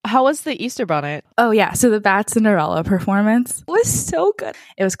How was the Easter Bonnet? Oh, yeah. So the Bad Cinderella performance was so good.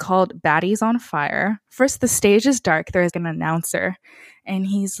 It was called Baddies on Fire. First, the stage is dark. There's an announcer. And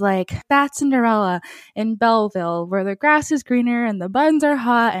he's like, Bad Cinderella in Belleville, where the grass is greener and the buns are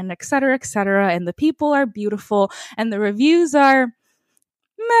hot and et cetera, and the people are beautiful and the reviews are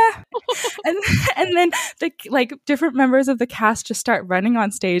meh. and then the different members of the cast just start running on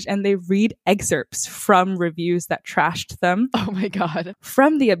stage and they read excerpts from reviews that trashed them. Oh my God.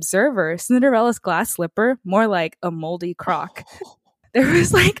 From The Observer, Cinderella's glass slipper, more like a moldy crock. There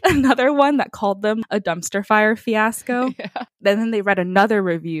was another one that called them a dumpster fire fiasco. Yeah. And then they read another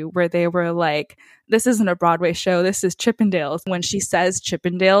review where they were like, this isn't a Broadway show, this is Chippendales. When she says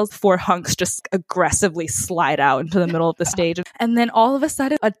Chippendales, 4 hunks just aggressively slide out into the middle of the stage. And then all of a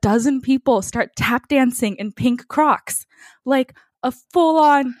sudden, a dozen people start tap dancing in pink Crocs. Like a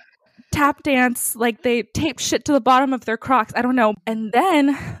full-on tap dance, they tape shit to the bottom of their Crocs. I don't know. And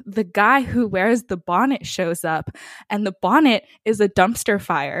then the guy who wears the bonnet shows up, and the bonnet is a dumpster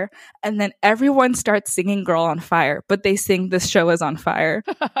fire. And then everyone starts singing Girl on Fire, but they sing This Show Is on Fire.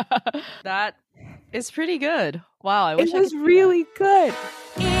 That is pretty good. Wow. I wish it was really good. If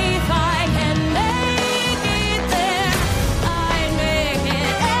I can make it there, I'd make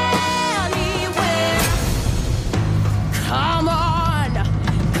it anywhere. Come on,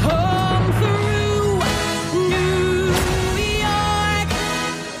 come through New York,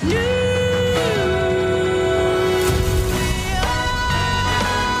 New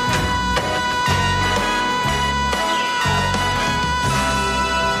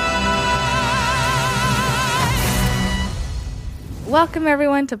Welcome,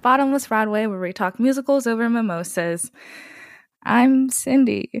 everyone, to Bottomless Broadway, where we talk musicals over mimosas. I'm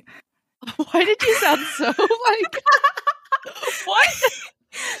Cindy. Why did you sound so like... What?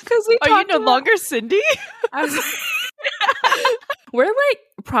 Because we Are you no longer Cindy? We're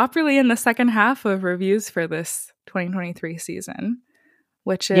properly in the second half of reviews for this 2023 season,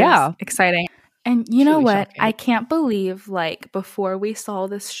 which is exciting. And you know what? Shocking. I can't believe, before we saw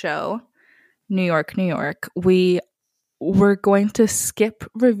this show, New York, we're going to skip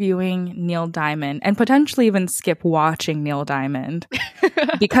reviewing Neil Diamond and potentially even skip watching Neil Diamond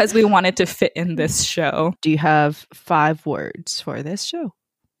because we wanted to fit in this show. Do you have 5 words for this show?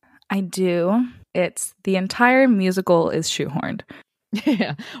 I do. It's the entire musical is shoehorned.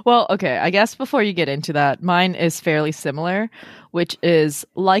 Yeah. Well, okay. I guess before you get into that, mine is fairly similar, which is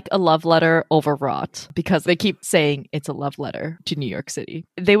like a love letter overwrought, because they keep saying it's a love letter to New York City.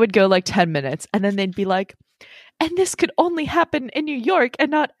 They would go 10 minutes and then they'd be like, and this could only happen in New York and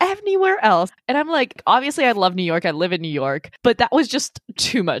not anywhere else. And I'm like, obviously I love New York. I live in New York. But that was just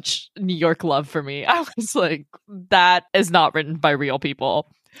too much New York love for me. I was like, that is not written by real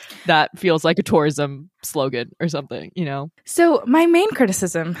people. That feels like a tourism slogan or something, you know? So my main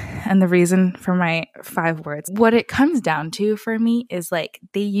criticism and the reason for my 5 words, what it comes down to for me is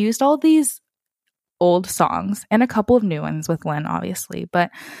they used all these old songs and a couple of new ones with Lynn, obviously.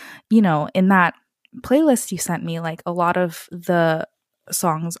 But, in that playlist you sent me, a lot of the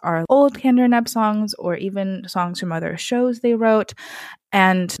songs are old Kander and Ebb songs or even songs from other shows they wrote.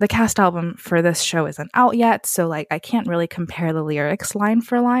 And the cast album for this show isn't out yet, so I can't really compare the lyrics line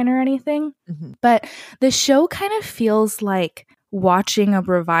for line or anything. Mm-hmm. But the show kind of feels like watching a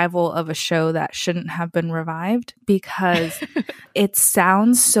revival of a show that shouldn't have been revived, because it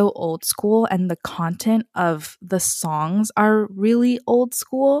sounds so old school and the content of the songs are really old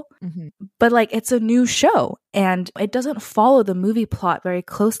school. Mm-hmm. But it's a new show and it doesn't follow the movie plot very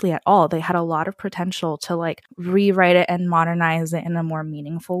closely at all. They had a lot of potential to rewrite it and modernize it in a more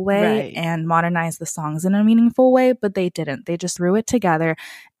meaningful way, and modernize the songs in a meaningful way, but they didn't. They just threw it together.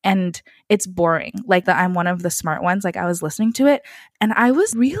 And it's boring. The I'm One of the Smart Ones, I was listening to it and I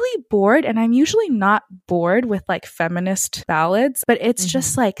was really bored. And I'm usually not bored with feminist ballads, but it's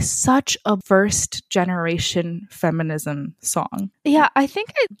just such a first generation feminism song. Yeah, I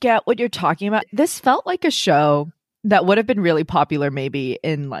think I get what you're talking about. This felt like a show that would have been really popular maybe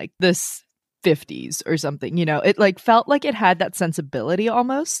in this 50s or something, it felt like it had that sensibility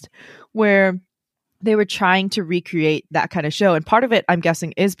almost, where they were trying to recreate that kind of show. And part of it, I'm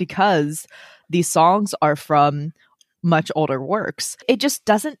guessing, is because these songs are from much older works. It just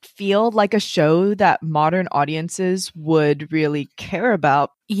doesn't feel like a show that modern audiences would really care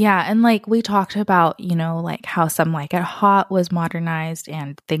about. Yeah. And we talked about, how Some Like It Hot was modernized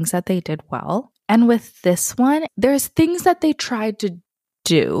and things that they did well. And with this one, there's things that they tried to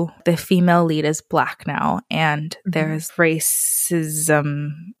do. The female lead is Black now, and there's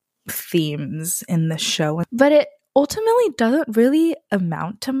racism themes in the show, but it ultimately doesn't really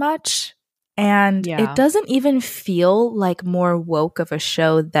amount to much. And Yeah. it doesn't even feel like more woke of a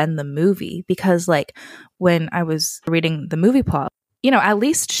show than the movie, because like when I was reading the movie plot, at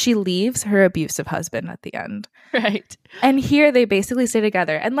least she leaves her abusive husband at the end. Right. And here they basically stay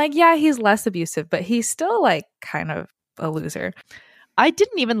together. And like, yeah, he's less abusive, but he's still like kind of a loser. I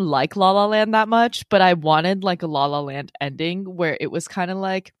didn't even like La La Land that much, but I wanted like a La La Land ending where it was kind of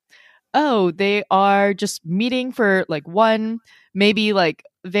like, oh, they are just meeting for like one, maybe like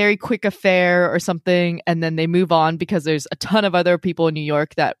very quick affair or something, and then they move on because there's a ton of other people in New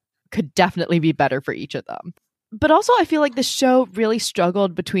York that could definitely be better for each of them. But also, I feel like the show really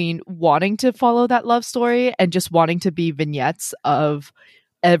struggled between wanting to follow that love story and just wanting to be vignettes of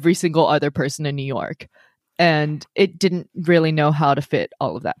every single other person in New York. And it didn't really know how to fit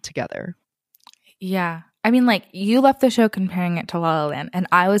all of that together. Yeah. I mean, like, you left the show comparing it to La La Land, and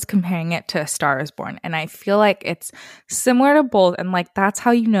I was comparing it to A Star is Born. And I feel like it's similar to both. And like, that's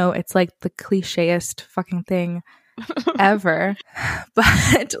how you know it's like the clichéest fucking thing ever.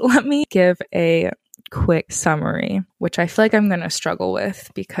 But let me give a quick summary, which I feel like I'm going to struggle with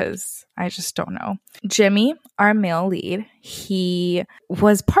because I just don't know. Jimmy, our male lead, he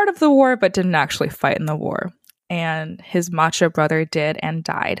was part of the war but didn't actually fight in the war. And his macho brother did and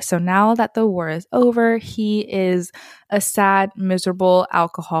died. So now that the war is over, he is a sad, miserable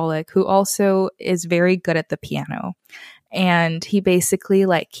alcoholic who also is very good at the piano. And he basically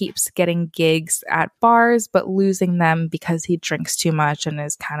like keeps getting gigs at bars, but losing them because he drinks too much and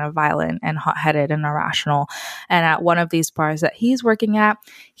is kind of violent and hot-headed and irrational. And at one of these bars that he's working at,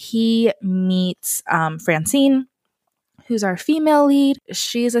 he meets Francine, who's our female lead.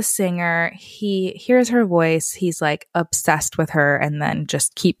 She's a singer. He hears her voice. He's like obsessed with her and then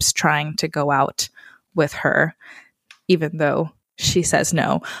just keeps trying to go out with her, even though she says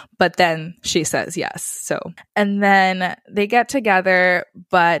no, but then she says yes. So, and then they get together,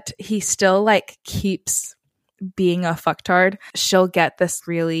 but he still like keeps being a fucktard. She'll get this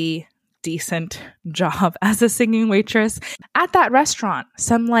really decent job as a singing waitress at that restaurant.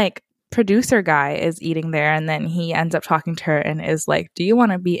 Some like producer guy is eating there, and then he ends up talking to her and is like, do you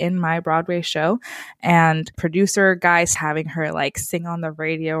want to be in my Broadway show? And producer guy's having her like sing on the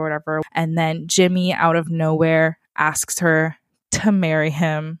radio or whatever. And then Jimmy out of nowhere asks her to marry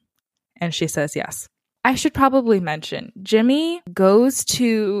him, and she says yes. I should probably mention, Jimmy goes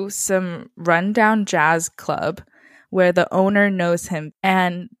to some rundown jazz club where the owner knows him,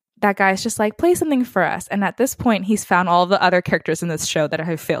 and that guy's just like, play something for us. And at this point, he's found all the other characters in this show that I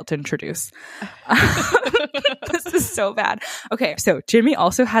have failed to introduce. This is so bad. Okay, so Jimmy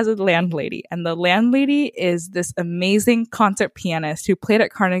also has a landlady, and the landlady is this amazing concert pianist who played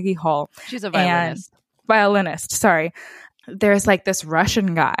at Carnegie Hall. She's a violinist. Violinist, sorry. There's like this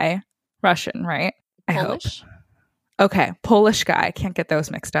Russian guy. Russian, right? I hope. Polish? Okay, Polish guy. Can't get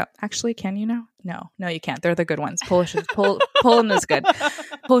those mixed up. Actually, can you now? No, you can't. They're the good ones. Poland is good.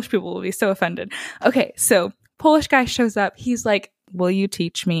 Polish people will be so offended. Okay, so Polish guy shows up. He's like, will you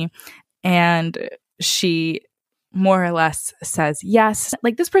teach me? And she more or less says yes.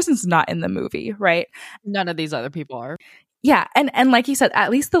 Like, this person's not in the movie, right? None of these other people are. Yeah, and like you said, at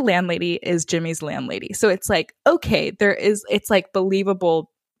least the landlady is Jimmy's landlady. So it's like, okay, it's like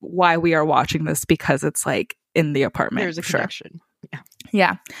believable why we are watching this, because it's like in the apartment. There's a connection.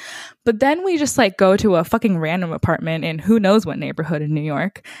 Yeah. But then we just like go to a fucking random apartment in who knows what neighborhood in New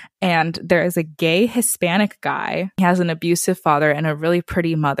York. And there is a gay Hispanic guy. He has an abusive father and a really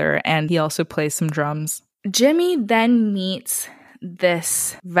pretty mother. And he also plays some drums. Jimmy then meets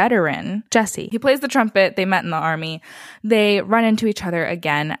this veteran, Jesse. He plays the trumpet. They met in the army. They run into each other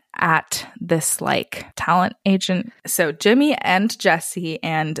again at this like talent agent. So Jimmy and Jesse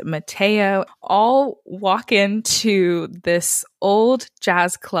and Mateo all walk into this old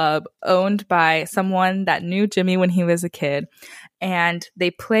jazz club owned by someone that knew Jimmy when he was a kid. And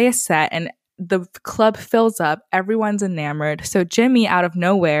they play a set, and the club fills up. Everyone's enamored. So Jimmy, out of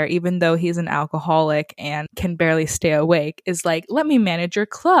nowhere, even though he's an alcoholic and can barely stay awake, is like, let me manage your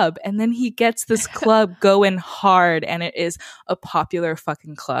club. And then he gets this club going hard, and it is a popular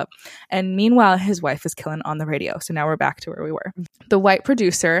fucking club. And meanwhile, his wife is killing on the radio. So now we're back to where we were. The white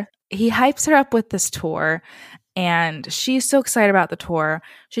producer, he hypes her up with this tour, and she's so excited about the tour.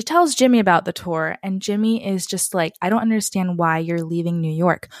 She tells Jimmy about the tour, and Jimmy is just like, I don't understand why you're leaving New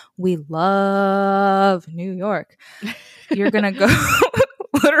York. We love New York. You're going to go...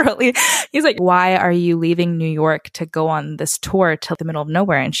 Literally, he's like, why are you leaving New York to go on this tour to the middle of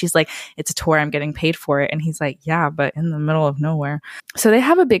nowhere? And she's like, it's a tour. I'm getting paid for it. And he's like, yeah, but in the middle of nowhere. So they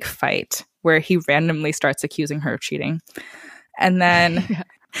have a big fight where he randomly starts accusing her of cheating. And then...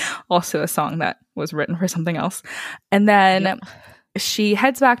 Also a song that was written for something else. And then she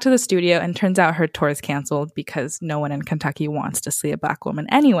heads back to the studio and turns out her tour is canceled because no one in Kentucky wants to see a black woman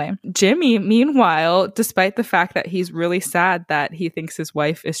anyway. Jimmy, meanwhile, despite the fact that he's really sad that he thinks his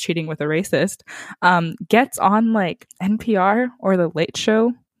wife is cheating with a racist, gets on like NPR or The Late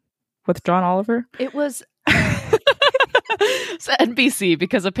Show with John Oliver. It was it's NBC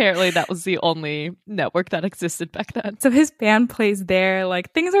because apparently that was the only network that existed back then. So his band plays there,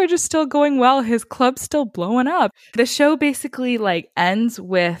 like things are just still going well. His club's still blowing up. The show basically like ends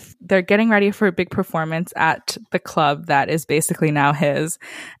with they're getting ready for a big performance at the club that is basically now his.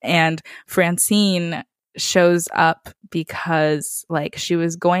 And Francine shows up because like she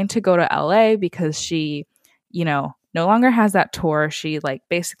was going to go to LA because she, you know, no longer has that tour. She like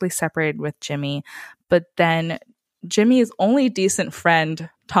basically separated with Jimmy, but then Jimmy's only decent friend,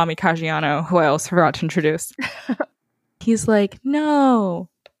 Tommy Caggiano, who I also forgot to introduce, he's like, no,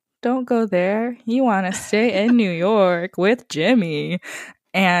 don't go there. You want to stay in New York with Jimmy.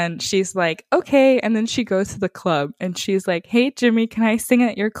 And she's like, okay. And then she goes to the club and she's like, hey, Jimmy, can I sing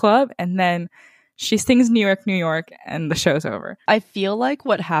at your club? And then she sings New York, New York, and the show's over. I feel like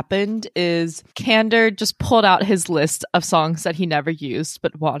what happened is Kander just pulled out his list of songs that he never used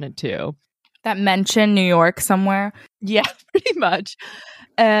but wanted to. That mention New York somewhere. Yeah, pretty much.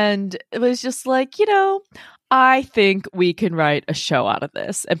 And it was just like, you know, I think we can write a show out of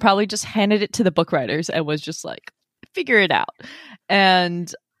this, and probably just handed it to the book writers and was just like, figure it out.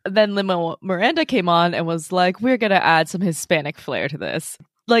 And then Lin-Manuel Miranda came on and was like, we're going to add some Hispanic flair to this.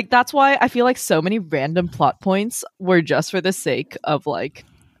 Like, that's why I feel like so many random plot points were just for the sake of like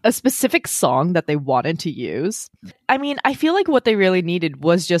a specific song that they wanted to use. I mean, I feel like what they really needed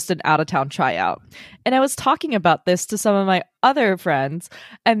was just an out-of-town tryout. And I was talking about this to some of my other friends,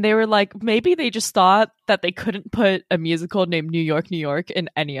 and they were like, maybe they just thought that they couldn't put a musical named New York, New York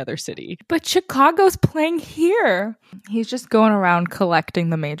in any other city. But Chicago's playing here. He's just going around collecting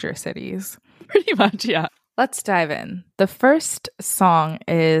the major cities. Pretty much, yeah. Let's dive in. The first song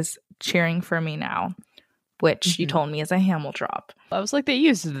is Cheering for Me Now, which you told me is a Hamill drop. I was like, they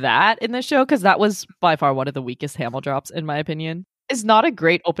used that in the show because that was by far one of the weakest Hamill drops, in my opinion. It's not a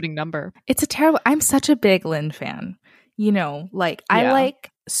great opening number. It's a terrible... I'm such a big Lin fan. You know, like, I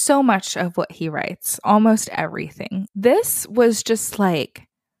like so much of what he writes. Almost everything. This was just like,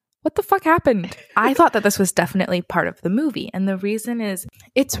 what the fuck happened? I thought that this was definitely part of the movie. And the reason is,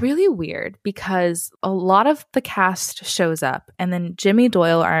 it's really weird because a lot of the cast shows up and then Jimmy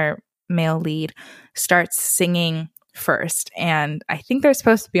Doyle, our male lead, starts singing first, and I think they're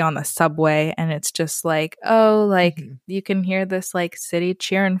supposed to be on the subway, and it's just like, oh, like you can hear this like city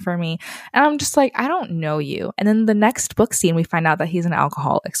cheering for me, and I'm just like, I don't know you. And then the next book scene we find out that he's an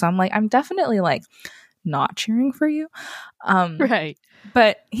alcoholic, so I'm like, I'm definitely like not cheering for you. Right.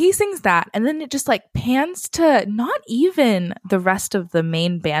 But he sings that, and then it just like pans to not even the rest of the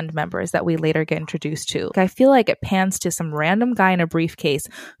main band members that we later get introduced to. I feel like it pans to some random guy in a briefcase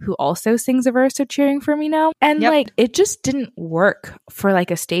who also sings a verse of Cheering for Me Now. And like, it just didn't work for like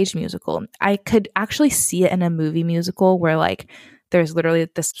a stage musical. I could actually see it in a movie musical where like there's literally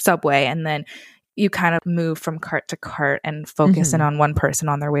this subway and then you kind of move from cart to cart and focus in on one person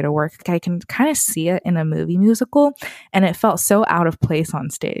on their way to work. I can kind of see it in a movie musical, and it felt so out of place on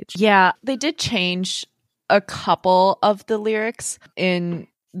stage. Yeah, they did change a couple of the lyrics. In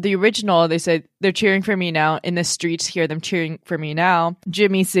the original, they said, they're cheering for me now. In the streets, hear them cheering for me now.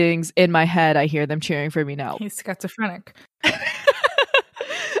 Jimmy sings, in my head, I hear them cheering for me now. He's schizophrenic.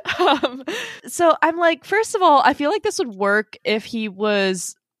 So I'm like, first of all, I feel like this would work if he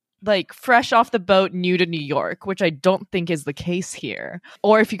was like fresh off the boat, new to New York, which I don't think is the case here.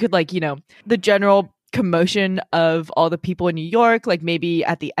 Or if you could like, you know, the general commotion of all the people in New York, like maybe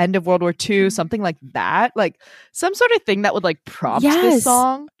at the end of World War II, something like that, like some sort of thing that would like prompt this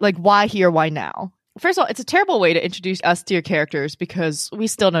song. Like, why here, why now? First of all, it's a terrible way to introduce us to your characters because we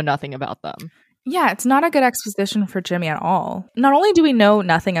still know nothing about them. Yeah, it's not a good exposition for Jimmy at all. Not only do we know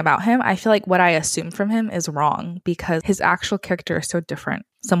nothing about him, I feel like what I assume from him is wrong because his actual character is so different.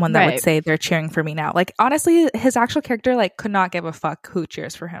 Someone that would say they're cheering for me now. Like, honestly, his actual character like could not give a fuck who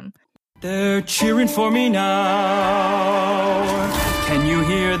cheers for him. They're cheering for me now. Can you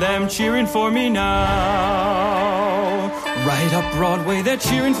hear them cheering for me now? Right up Broadway, they're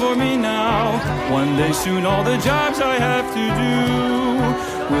cheering for me now. One day soon all the jobs I have to do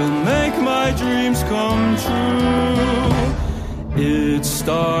will make my dreams come true. It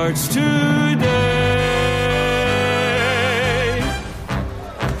starts today.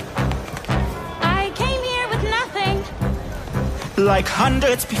 I came here with nothing. Like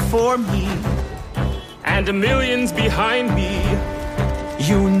hundreds before me and millions behind me.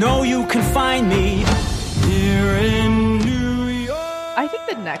 You know you can find me here in New York.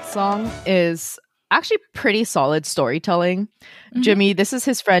 the next song is actually pretty solid storytelling. Jimmy, this is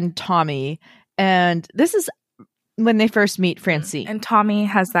his friend Tommy, and this is when they first meet Francine. And Tommy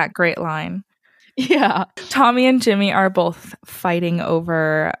has that great line. Yeah. Tommy and Jimmy are both fighting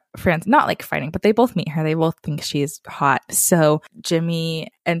over not like fighting, but they both meet her. They both think she's hot. So Jimmy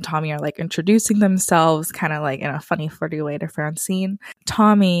and Tommy are like introducing themselves kind of like in a funny, flirty way to Francine.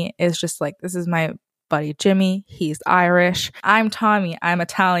 Tommy is just like, this is my buddy Jimmy. He's Irish. I'm Tommy. I'm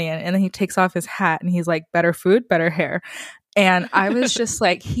Italian. And then he takes off his hat and he's like, better food, better hair. And I was just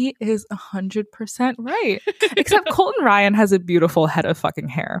like, he is 100% right. Except Colton Ryan has a beautiful head of fucking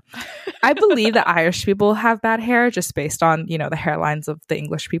hair. I believe that Irish people have bad hair just based on, you know, the hairlines of the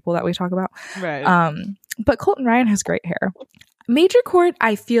English people that we talk about. Right. But Colton Ryan has great hair. Major Chord,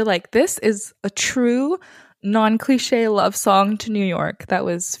 I feel like this is a true non-cliche love song to New York that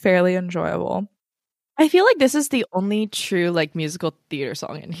was fairly enjoyable. I feel like this is the only true like musical theater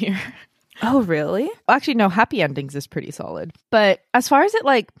song in here. Oh, really? Actually, no, Happy Endings is pretty solid. But as far as it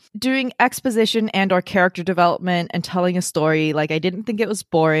like doing exposition and or character development and telling a story, like I didn't think it was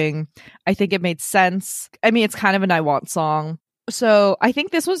boring. I think it made sense. I mean, it's kind of an I Want song. So I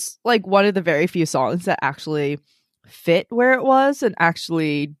think this was like one of the very few songs that actually fit where it was and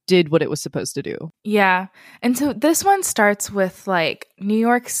actually did what it was supposed to do. Yeah. And so this one starts with like New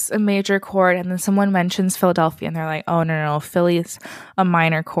York's a major chord and then someone mentions Philadelphia and they're like, oh no, Philly's a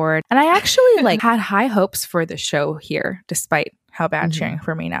minor chord. And I actually like had high hopes for the show here despite how bad Cheering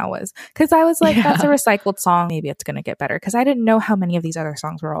for Me Now was. Because I was like, that's a recycled song. Maybe it's going to get better. Because I didn't know how many of these other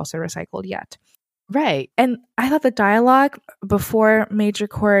songs were also recycled yet. Right. And I thought the dialogue before Major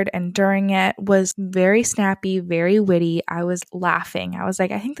Chord and during it was very snappy, very witty. I was laughing. I was like,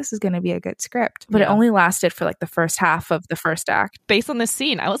 I think this is going to be a good script. But it only lasted for like the first half of the first act. Based on this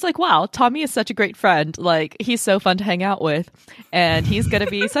scene, I was like, wow, Tommy is such a great friend. Like, he's so fun to hang out with. And he's going to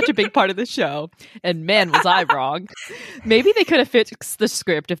be such a big part of the show. And man, was I wrong. Maybe they could have fixed the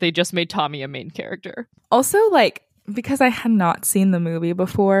script if they just made Tommy a main character. Also, like, because I had not seen the movie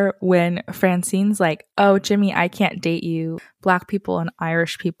before, when Francine's like, oh, Jimmy, I can't date you. Black people and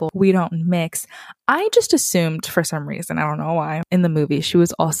Irish people, we don't mix. I just assumed for some reason, I don't know why, in the movie, she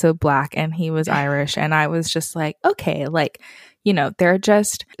was also Black and he was Irish. And I was just like, okay, like, you know, they're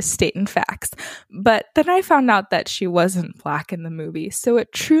just stating facts. But then I found out that she wasn't Black in the movie. So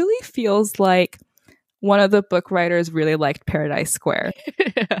it truly feels like one of the book writers really liked Paradise Square.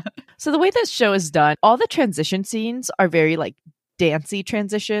 So the way this show is done, all the transition scenes are very like dancey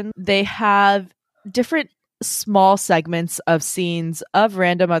transition. They have different small segments of scenes of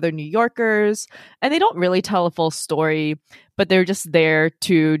random other New Yorkers, and they don't really tell a full story, but they're just there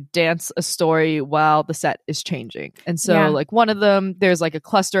to dance a story while the set is changing. And so like one of them, there's like a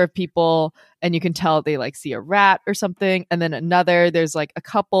cluster of people and you can tell they like see a rat or something. And then another, there's like a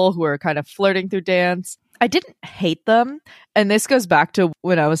couple who are kind of flirting through dance. I didn't hate them. And this goes back to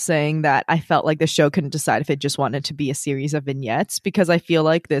when I was saying that I felt like the show couldn't decide if it just wanted to be a series of vignettes, because I feel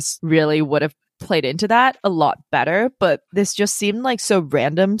like this really would have played into that a lot better. But this just seemed like so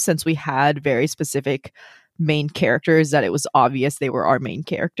random since we had very specific main characters that it was obvious they were our main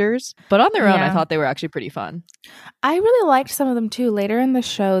characters. But on their own, I thought they were actually pretty fun. I really liked some of them too. Later in the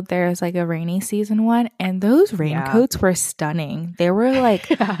show, there's like a rainy season one, and those raincoats were stunning. They were like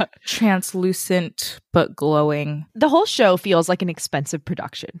translucent but glowing. The whole show feels like an expensive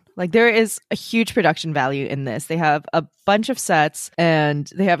production. Like there is a huge production value in this. They have a bunch of sets and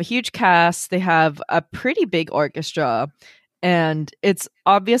they have a huge cast. They have a pretty big orchestra. And it's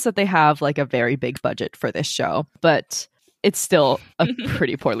obvious that they have like a very big budget for this show, but it's still a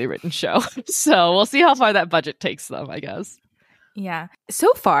pretty poorly written show. So we'll see how far that budget takes them, I guess. Yeah.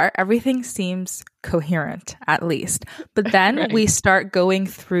 So far, everything seems coherent, at least. But then we start going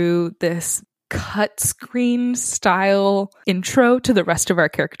through this cut screen style intro to the rest of our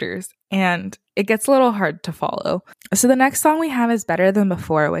characters, and it gets a little hard to follow. So the next song we have is Better Than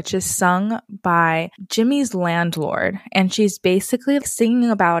Before, which is sung by Jimmy's landlord, and she's basically singing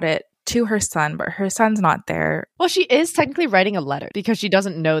about it to her son, but her son's not there. Well, she is technically writing a letter because she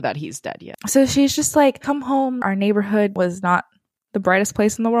doesn't know that he's dead yet. So she's just like, come home. Our neighborhood was not the brightest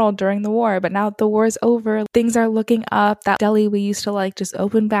place in the world during the war, but now the war's over. Things are looking up. That deli we used to like just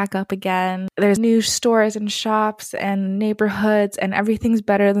opened back up again. There's new stores and shops and neighborhoods, and everything's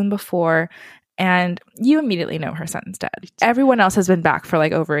better than before. And you immediately know her son's dead. Everyone else has been back for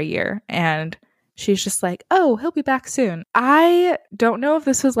like over a year, and she's just like, oh, he'll be back soon. I don't know if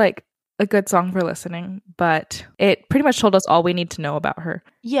this was like a good song for listening, but it pretty much told us all we need to know about her.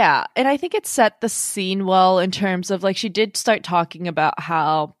 Yeah, and I think it set the scene well in terms of like she did start talking about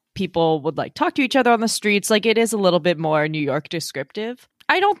how people would like talk to each other on the streets. Like it is a little bit more New York descriptive.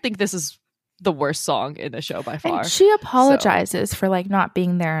 I don't think this is the worst song in the show by far. And she apologizes for like not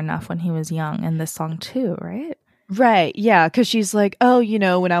being there enough when he was young in this song too, right? Right. Yeah. Because she's like, oh, you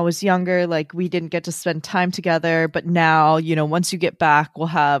know, when I was younger, like we didn't get to spend time together. But now, you know, once you get back, we'll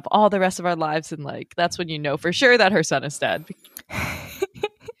have all the rest of our lives. And like, that's when you know for sure that her son is dead.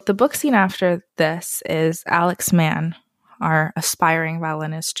 The book scene after this is Alex Mann, our aspiring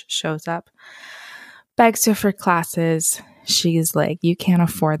violinist, shows up, begs her for classes. She's like, you can't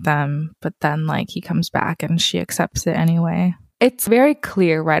afford them. But then like he comes back and she accepts it anyway. It's very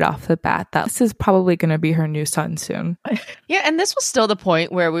clear right off the bat that this is probably going to be her new son soon. Yeah. And this was still the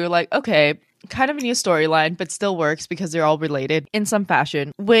point where we were like, okay, kind of a new storyline, but still works because they're all related in some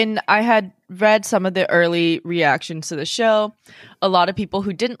fashion. When I had read some of the early reactions to the show, a lot of people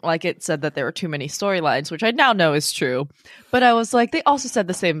who didn't like it said that there were too many storylines, which I now know is true. But I was like, they also said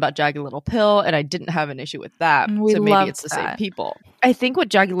the same about Jagged Little Pill, and I didn't have an issue with that. We so maybe loved it's the that. same people. I think what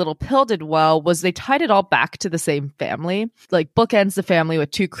Jagged Little Pill did well was they tied it all back to the same family, like bookends the family with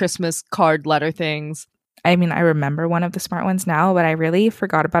 2 Christmas card letter things. I mean, I remember one of the smart ones now, but I really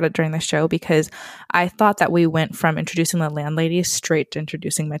forgot about it during the show because I thought that we went from introducing the landlady straight to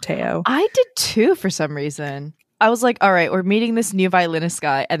introducing Mateo. I did too for some reason. I was like, all right, we're meeting this new violinist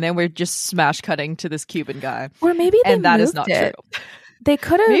guy, and then we're just smash cutting to this Cuban guy. Or maybe they And that is moved not it. true. They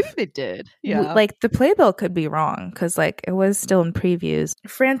could have. Maybe they did. Yeah. Like the playbill could be wrong because like it was still in previews.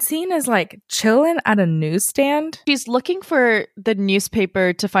 Francine is like chilling at a newsstand. She's looking for the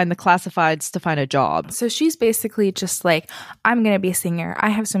newspaper to find the classifieds to find a job. So she's basically just like, I'm going to be a singer. I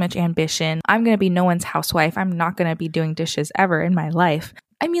have so much ambition. I'm going to be no one's housewife. I'm not going to be doing dishes ever in my life.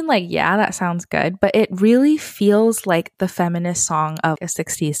 I mean, like, yeah, that sounds good, but it really feels like the feminist song of a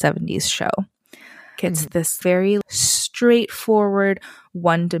 60s, 70s show. It's this very straightforward,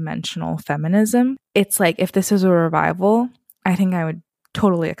 one-dimensional feminism. It's like, if this is a revival, I think I would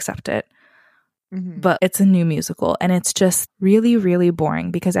totally accept it. But it's a new musical, and it's just really, really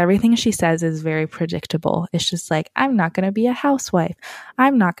boring because everything she says is very predictable. It's just like, I'm not going to be a housewife.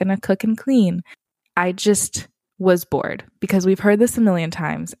 I'm not going to cook and clean. I just was bored because we've heard this a million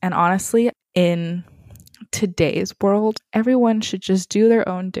times. And honestly, in today's world, everyone should just do their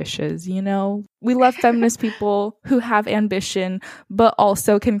own dishes, you know? We love feminist people who have ambition, but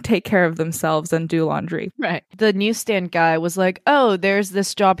also can take care of themselves and do laundry. Right. The newsstand guy was like, oh, there's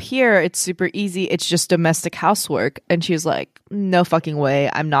this job here. It's super easy. It's just domestic housework. And she's like, no fucking way.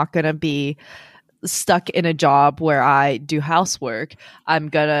 I'm not going to be stuck in a job where I do housework.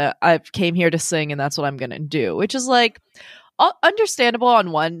 I came here to sing and that's what I'm going to do, which is like understandable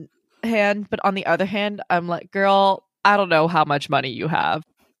on one hand, but on the other hand, I'm like, girl, I don't know how much money you have.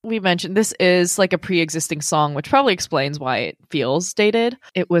 We mentioned this is like a pre-existing song, which probably explains why it feels dated.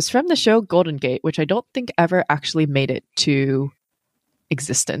 It was from the show Golden Gate, which I don't think ever actually made it to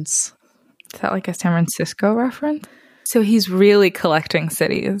existence. Is that like a San Francisco reference? So he's really collecting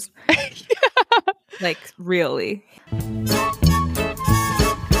cities. Like, really.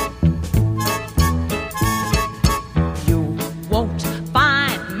 You won't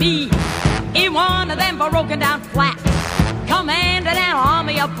find me in one of them broken down flats, commanding an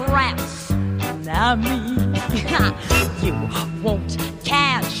army of brats. Not me. You won't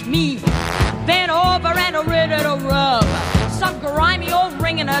catch me bent over and ready to rub some grimy old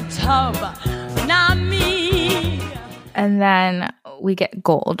ring in a tub. Not me. And then we get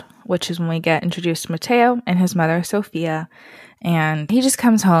Gold, which is when we get introduced to Mateo and his mother, Sophia. And he just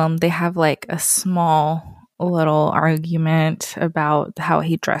comes home. They have like a small little argument about how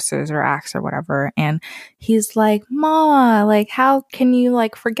he dresses or acts or whatever. And he's like, Mama, like, how can you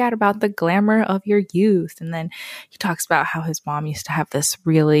like forget about the glamour of your youth? And then he talks about how his mom used to have this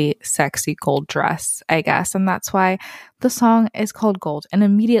really sexy gold dress, I guess. And that's why the song is called Gold. And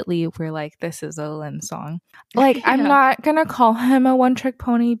immediately we're like, this is a Lin song. Like, yeah. I'm not going to call him a one-trick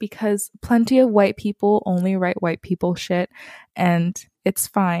pony because plenty of white people only write white people shit. And it's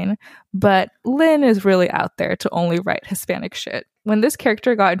fine. But Lin is really out there to only write Hispanic shit. When this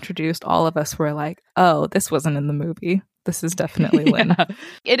character got introduced, all of us were like, oh, this wasn't in the movie. This is definitely Lin. Yeah.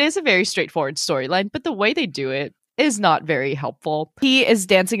 It is a very straightforward storyline, but the way they do it is not very helpful. He is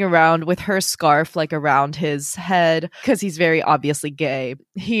dancing around with her scarf like around his head because he's very obviously gay.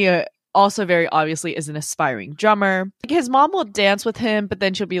 He also very obviously is an aspiring drummer. Like, his mom will dance with him, but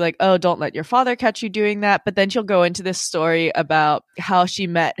then she'll be like, oh, don't let your father catch you doing that. But then she'll go into this story about how she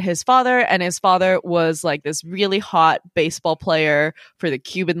met his father, and his father was like this really hot baseball player for the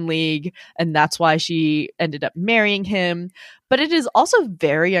Cuban League, and that's why she ended up marrying him. But it is also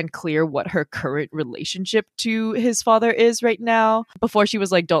very unclear what her current relationship to his father is right now. Before she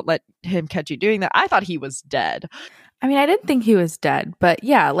was like, don't let him catch you doing that, I thought he was dead. I mean, I didn't think he was dead, but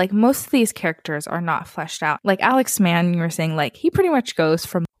yeah, like most of these characters are not fleshed out. Like Alex Mann, you were saying, like he pretty much goes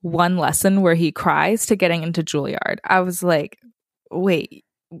from one lesson where he cries to getting into Juilliard. I was like, wait,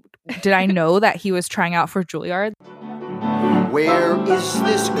 did I know that he was trying out for Juilliard? Where is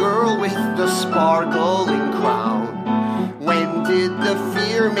this girl with the sparkling crown? When did the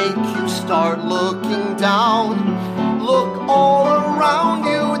fear make you start looking down? Look all around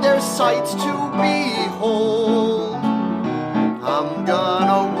you, there's sights to behold. I'm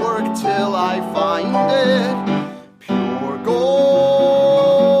gonna work till I find it, pure gold.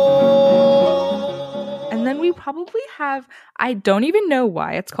 And then we probably have, I don't even know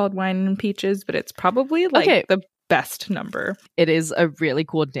why it's called Wine and Peaches, but it's probably like the best number. It is a really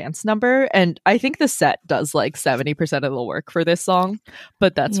cool dance number, and I think the set does like 70% of the work for this song,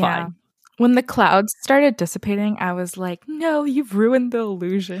 but that's fine. When the clouds started dissipating, I was like, no, you've ruined the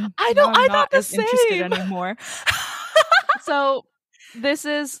illusion. I know, I'm not as interested anymore. So this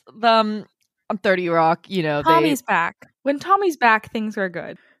is the 30 Rock, you know. Tommy's back. When Tommy's back, things are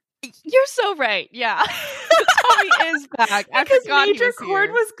good. You're so right. Yeah. Tommy is back. Because Major Chord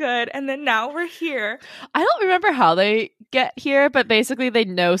was good, and then now we're here. I don't remember how they get here, but basically they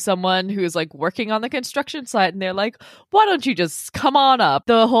know someone who's like working on the construction site, and they're like, why don't you just come on up?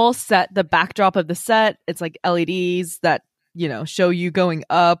 The whole set, the backdrop of the set, it's like LEDs that, you know, show you going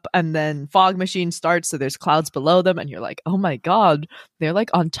up, and then fog machine starts, so there's clouds below them, and you're like, oh my god, they're like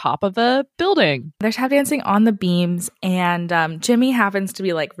on top of a building. They're tap dancing on the beams, and Jimmy happens to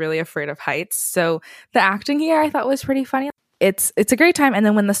be like really afraid of heights, so the acting here I thought was pretty funny. It's a great time. And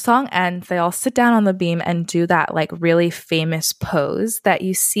then when the song ends, they all sit down on the beam and do that like really famous pose that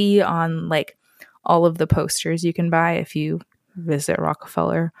you see on like all of the posters you can buy if you visit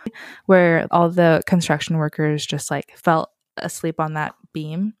Rockefeller, where all the construction workers just like felt asleep on that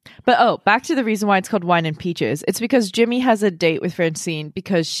beam. But back to the reason why it's called Wine and Peaches. It's because Jimmy has a date with Francine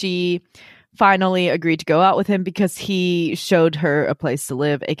because she finally agreed to go out with him because he showed her a place to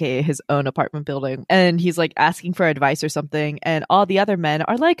live, aka his own apartment building, and he's like asking for advice or something, and all the other men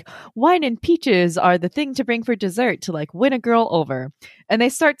are like, wine and peaches are the thing to bring for dessert to like win a girl over, and they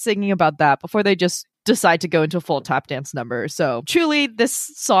start singing about that before they just decide to go into a full tap dance number. So truly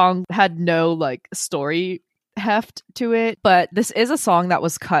this song had no like story heft to it, but this is a song that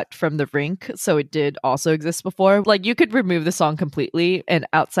was cut from The Rink, so it did also exist before. Like you could remove the song completely, and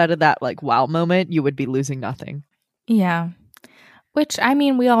outside of that like wow moment, you would be losing nothing. Yeah, which I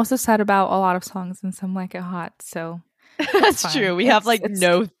mean we also said about a lot of songs in Some Like It Hot, so that's true. We have like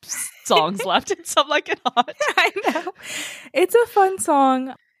no songs left in Some Like It Hot. I know, it's a fun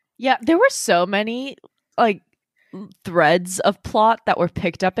song. Yeah, there were so many like threads of plot that were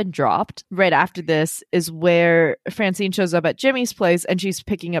picked up and dropped. Right after this is where Francine shows up at Jimmy's place and she's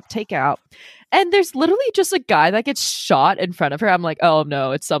picking up takeout, and there's literally just a guy that gets shot in front of her. I'm like, oh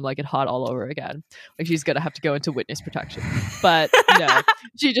no, it's Some Like It Hot all over again. Like she's gonna have to go into witness protection. But no,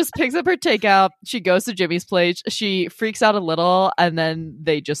 she just picks up her takeout, she goes to Jimmy's place, she freaks out a little, and then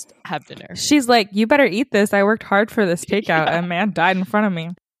they just have dinner. She's like, you better eat this, I worked hard for this takeout. A man died in front of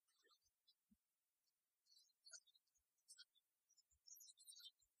me.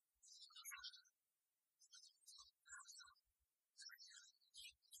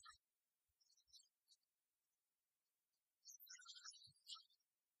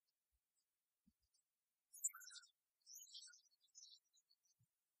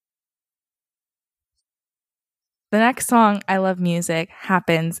 The next song, I Love Music,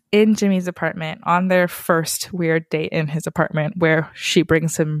 happens in Jimmy's apartment on their first weird date in his apartment where she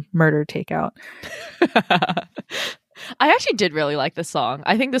brings him murder takeout. I actually did really like this song.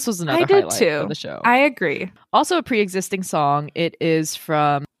 I think this was another highlight of the show. I agree. Also a pre-existing song. It is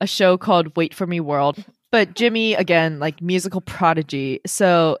from a show called Wait For Me World. But Jimmy, again, like musical prodigy.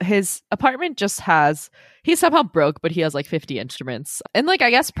 So his apartment just has, he's somehow broke, but he has like 50 instruments. And like,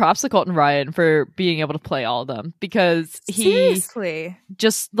 I guess props to Colton Ryan for being able to play all of them, because he seriously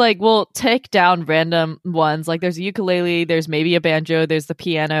just like will take down random ones. Like there's a ukulele, there's maybe a banjo, there's the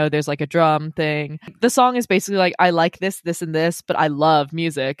piano, there's like a drum thing. The song is basically like, I like this, this, and this, but I love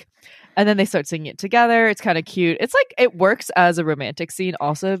music. And then they start singing it together. It's kind of cute. It's like, it works as a romantic scene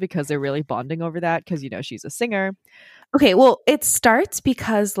also because they're really bonding over that because, you know, she's a singer. Okay, well, it starts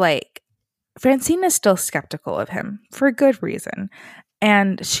because like Francine is still skeptical of him for good reason.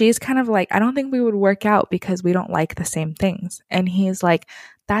 And she's kind of like, I don't think we would work out because we don't like the same things. And he's like,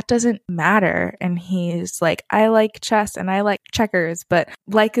 that doesn't matter. And he's like, I like chess and I like checkers, but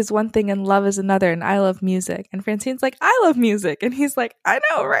like is one thing and love is another. And I love music. And Francine's like, I love music. And he's like, I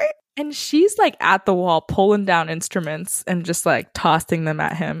know, right? And she's like at the wall pulling down instruments and just like tossing them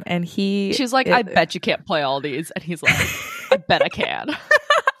at him. And she's like, I bet you can't play all these. And he's like, I bet I can.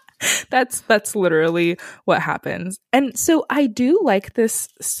 That's literally what happens. And so I do like this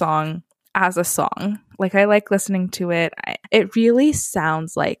song as a song. Like, I like listening to it. It really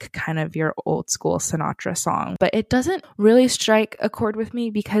sounds like kind of your old school Sinatra song, but it doesn't really strike a chord with me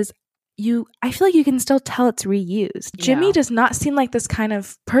because I feel like you can still tell it's reused. Yeah. Jimmy does not seem like this kind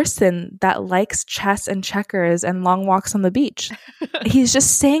of person that likes chess and checkers and long walks on the beach. He's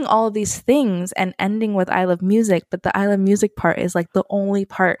just saying all of these things and ending with I love music, but the I love music part is like the only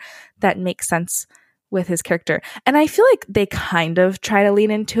part that makes sense with his character. And I feel like they kind of try to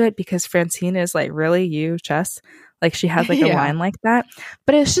lean into it because Francine is like, really, you, chess? Like, she has like a line like that.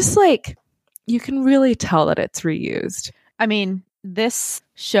 But it's just like, you can really tell that it's reused. I mean, this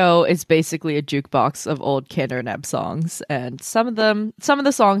show is basically a jukebox of old Kander and Ebb songs, and some of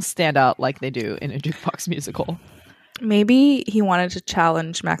the songs stand out like they do in a jukebox musical. Maybe he wanted to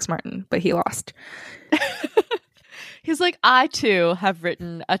challenge Max Martin, but he lost. He's like, I too have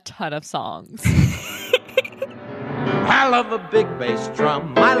written a ton of songs. I love a big bass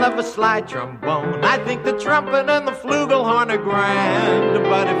drum. I love a slide trombone. I think the trumpet and the flugelhorn are grand.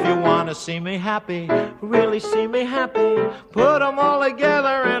 But if you want to see me happy, really see me happy, put them all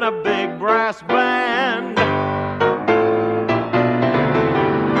together in a big brass band.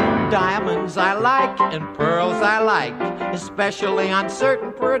 Diamonds I like and pearls I like, especially on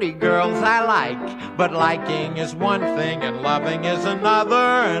certain pretty girls I like. But liking is one thing and loving is another,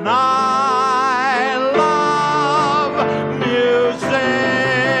 and I love music.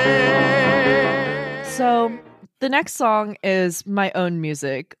 So the next song is My Own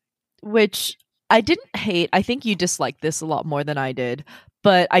Music, which I didn't hate. I think you disliked this a lot more than I did.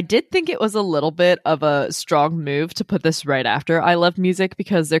 But I did think it was a little bit of a strong move to put this right after I Love Music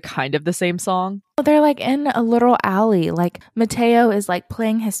because they're kind of the same song. They're like in a little alley. Like, Mateo is like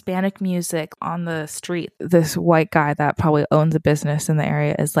playing Hispanic music on the street. This white guy that probably owns a business in the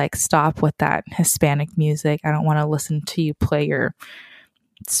area is like, stop with that Hispanic music. I don't want to listen to you play your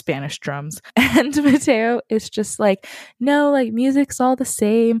Spanish drums. And Mateo is just like, no, like, music's all the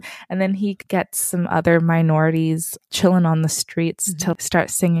same. And then he gets some other minorities chilling on the streets to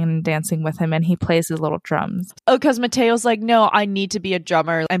start singing and dancing with him, and he plays his little drums. Oh, because Mateo's like, no, I need to be a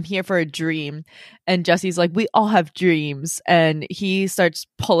drummer. I'm here for a dream. And Jesse's like, we all have dreams. And he starts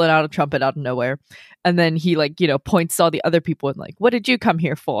pulling out a trumpet out of nowhere. And then he, like, you know, points to all the other people and like, what did you come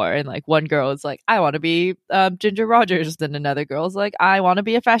here for? And like, one girl is like, I want to be Ginger Rogers. Then another girl's like, I want to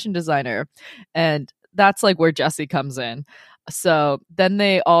be a fashion designer. And that's like where Jesse comes in. So then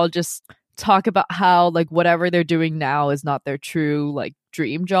they all just talk about how like whatever they're doing now is not their true like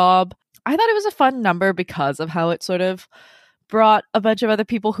dream job. I thought it was a fun number because of how it sort of brought a bunch of other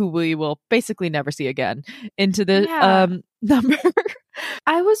people who we will basically never see again into the number.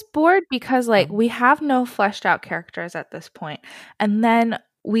 I was bored because like we have no fleshed out characters at this point. And then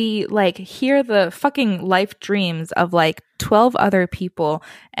we like hear the fucking life dreams of like 12 other people,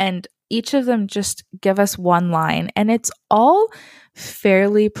 and each of them just give us one line, and it's all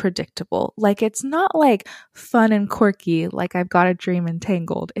fairly predictable. Like, it's not like fun and quirky like I've Got a Dream and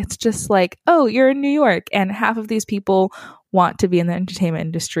Tangled. It's just like, oh, you're in New York and half of these people want to be in the entertainment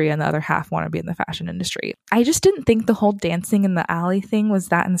industry and the other half want to be in the fashion industry. I just didn't think the whole dancing in the alley thing was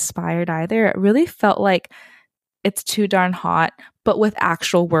that inspired either. It really felt like It's Too Darn Hot, but with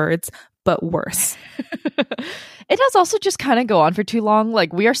actual words, but worse. It does also just kind of go on for too long.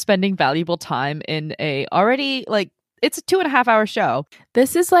 Like, we are spending valuable time in a already, like, it's a 2.5 hour show.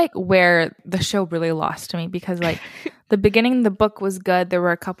 This is like where the show really lost me because like the beginning, the book was good. There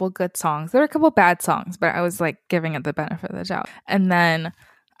were a couple good songs. There were a couple bad songs, but I was like giving it the benefit of the doubt. And then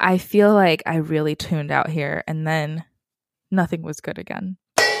I feel like I really tuned out here, and then nothing was good again.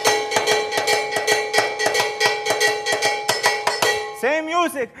 Same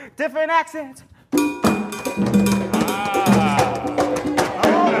music, different accents.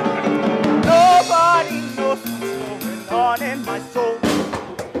 Nobody knows what's going on in my soul,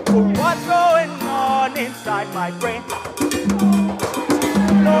 or what's going on inside my brain.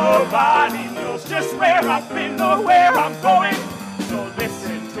 Nobody knows just where I've been or where I'm going. So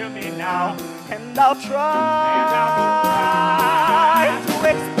listen to me now, and I'll try to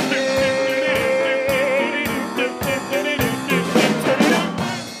explain.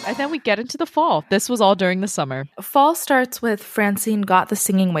 I then we get into the fall. This was all during the summer. Fall starts with Francine got the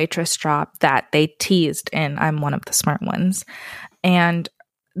singing waitress job that they teased in I'm One of the Smart Ones. And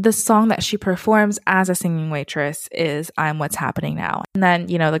the song that she performs as a singing waitress is I'm What's Happening Now. And then,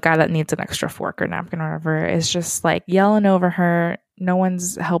 you know, the guy that needs an extra fork or napkin or whatever is just like yelling over her. No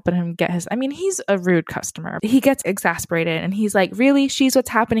one's helping him get his... I mean, he's a rude customer. He gets exasperated and he's like, really? She's what's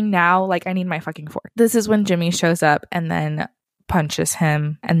happening now? Like, I need my fucking fork. This is when Jimmy shows up and then punches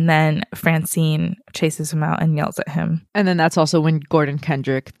him. And then Francine chases him out and yells at him. And then that's also when Gordon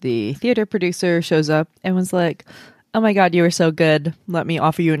Kendrick, the theater producer, shows up and was like, oh my God, you were so good. Let me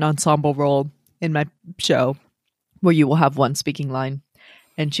offer you an ensemble role in my show where you will have one speaking line.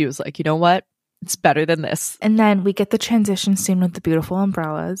 And she was like, you know what? It's better than this. And then we get the transition scene with the beautiful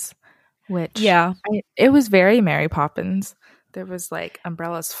umbrellas, which it was very Mary Poppins. There was like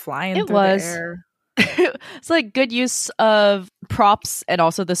umbrellas flying through the air. It's like good use of props and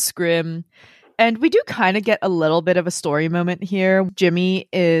also the scrim. And we do kind of get a little bit of a story moment here. Jimmy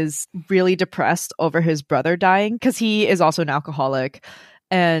is really depressed over his brother dying because he is also an alcoholic.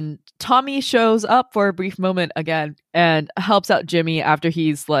 And Tommy shows up for a brief moment again and helps out Jimmy after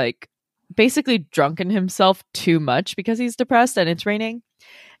he's like basically drunken himself too much because he's depressed and it's raining.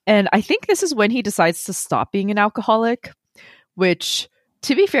 And I think this is when he decides to stop being an alcoholic, which,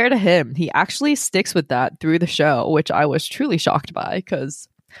 to be fair to him, he actually sticks with that through the show, which I was truly shocked by because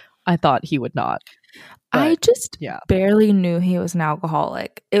I thought he would not. But, I just barely knew he was an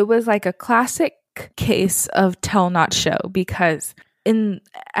alcoholic. It was like a classic case of tell not show because in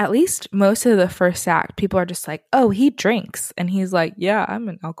at least most of the first act, people are just like, oh, he drinks. And he's like, yeah, I'm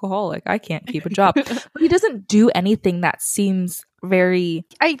an alcoholic. I can't keep a job. But he doesn't do anything that seems very...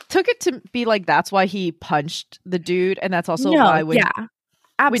 I took it to be like that's why he punched the dude. And that's also why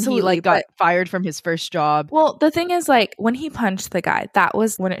absolutely, when he got fired from his first job. Well, the thing is, like, when he punched the guy, that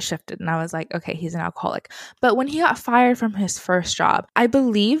was when it shifted. And I was like, okay, he's an alcoholic. But when he got fired from his first job, I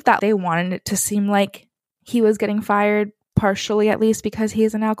believe that they wanted it to seem like he was getting fired, partially at least, because he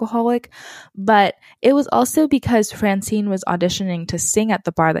is an alcoholic. But it was also because Francine was auditioning to sing at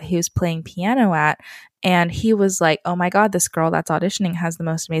the bar that he was playing piano at. And he was like, oh my God, this girl that's auditioning has the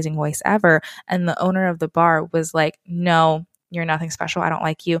most amazing voice ever. And the owner of the bar was like, no, you're nothing special. I don't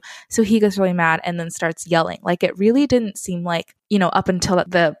like you. So he gets really mad and then starts yelling. Like, it really didn't seem like, you know, up until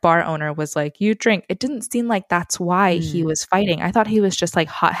the bar owner was like, you drink. It didn't seem like that's why he was fighting. I thought he was just like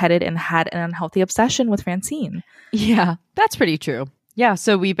hot-headed and had an unhealthy obsession with Francine. Yeah, that's pretty true. Yeah,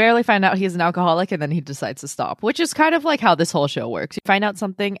 so we barely find out he's an alcoholic and then he decides to stop, which is kind of like how this whole show works. You find out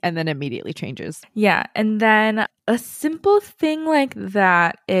something and then immediately changes. Yeah, and then a simple thing like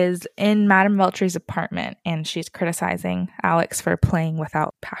that is in Madame Veltry's apartment and she's criticizing Alex for playing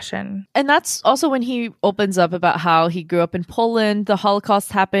without passion. And that's also when he opens up about how he grew up in Poland, the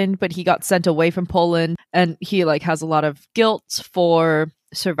Holocaust happened, but he got sent away from Poland and he like has a lot of guilt for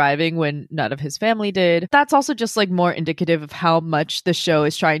surviving when none of his family did. That's also just like more indicative of how much the show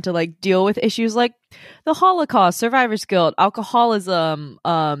is trying to like deal with issues like the Holocaust, survivor's guilt, alcoholism,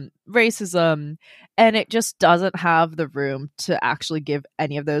 racism, and it just doesn't have the room to actually give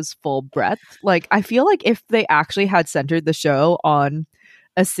any of those full breadth. Like, I feel like if they actually had centered the show on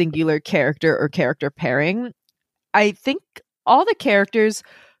a singular character or character pairing, I think all the characters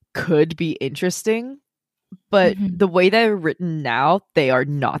could be interesting. But the way they're written now, they are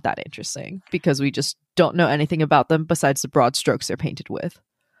not that interesting because we just don't know anything about them besides the broad strokes they're painted with.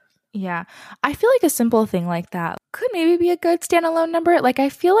 Yeah. I feel like a simple thing like that could maybe be a good standalone number. Like, I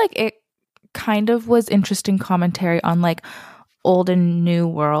feel like it kind of was interesting commentary on like old and new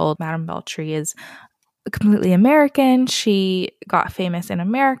world. Madame Veltry is completely American. She got famous in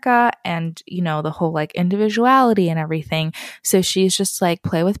America and, you know, the whole like individuality and everything. So she's just like,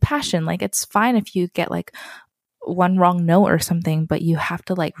 play with passion. Like, it's fine if you get like one wrong note or something, but you have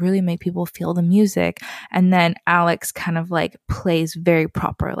to like really make people feel the music. And then Alex kind of like plays very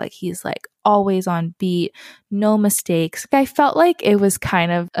proper. Like, he's like always on beat, no mistakes. I felt like it was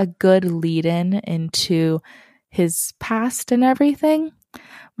kind of a good lead in into his past and everything.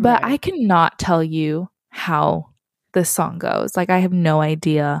 But I cannot tell you how this song goes. Like, I have no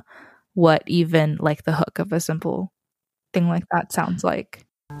idea what even like the hook of a simple thing like that sounds like.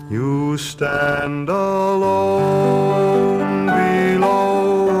 You stand alone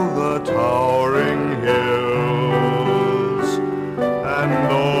below the towering hills,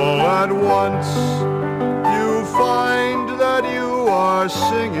 and all at once you find that you are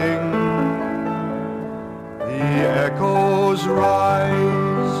singing. The echoes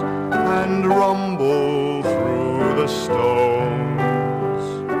rise and rumble through the stones.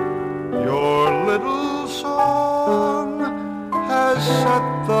 Your little song has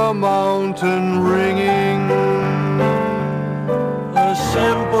set the mountain ringing. A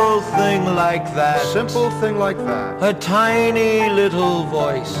simple thing like that. Simple thing like that. A tiny little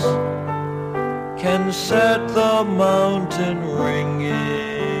voice can set the mountain ringing.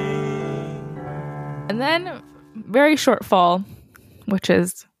 And then very short fall, which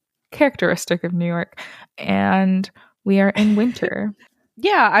is characteristic of New York, and we are in winter.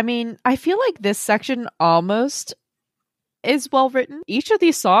 Yeah, I mean, I feel like this section almost is well written. Each of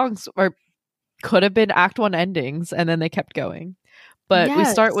these songs could have been Act 1 endings, and then they kept going. But we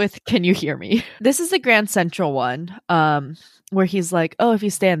start with Can You Hear Me? This is the Grand Central one, where he's like, oh, if you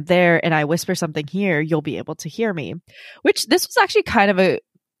stand there and I whisper something here, you'll be able to hear me. Which this was actually kind of a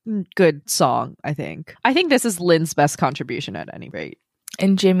good song, I think. I think this is Lynn's best contribution at any rate.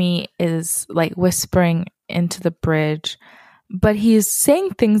 And Jimmy is like whispering into the bridge, but he's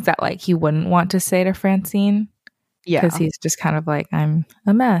saying things that like he wouldn't want to say to Francine. Yeah. Because he's just kind of like, I'm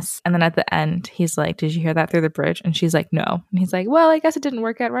a mess. And then at the end, he's like, did you hear that through the bridge? And she's like, no. And he's like, well, I guess it didn't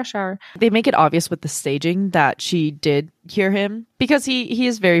work at rush hour. They make it obvious with the staging that she did hear him, because he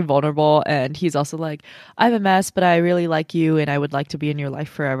is very vulnerable, and he's also like, I'm a mess, but I really like you and I would like to be in your life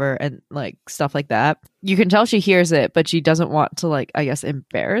forever, and like stuff like that. You can tell she hears it, but she doesn't want to, like, I guess,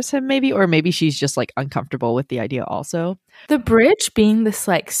 embarrass him maybe, or maybe she's just like uncomfortable with the idea also. The bridge being this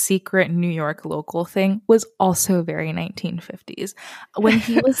like secret New York local thing was also very 1950s. When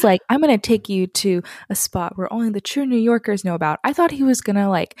he was like, I'm going to take you to a spot where only the true New Yorkers know about. I thought he was going to,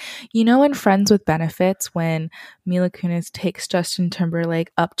 like, you know, in Friends with Benefits, when Mila Kunis takes Justin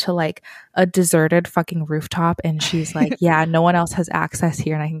Timberlake up to like a deserted fucking rooftop and she's like, yeah, no one else has access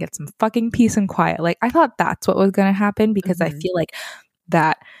here and I can get some fucking peace and quiet. Like, I thought that's what was going to happen, because I feel like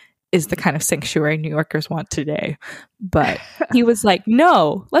that is the kind of sanctuary New Yorkers want today. But he was like,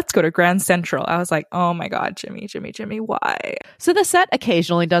 no, let's go to Grand Central. I was like, oh my God, Jimmy, why? So the set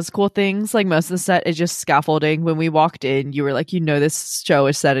occasionally does cool things. Like, most of the set is just scaffolding. When we walked in, you were like, you know, this show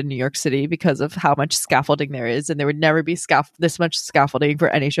is set in New York City because of how much scaffolding there is. And there would never be this much scaffolding for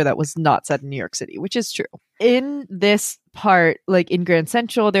any show that was not set in New York City, which is true. In this part, like in Grand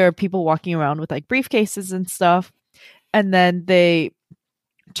Central, there are people walking around with like briefcases and stuff. And then they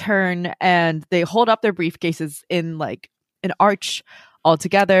turn and they hold up their briefcases in like an arch all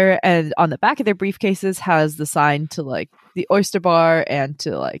together, and on the back of their briefcases has the sign to like the Oyster Bar and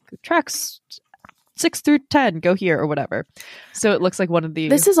to like tracks 6 through 10 go here or whatever. So it looks like one of the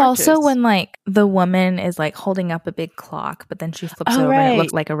This is arches. also when like the woman is like holding up a big clock, but then she flips it over and it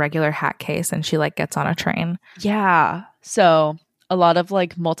looked like a regular hat case, and she like gets on a train. Yeah, so a lot of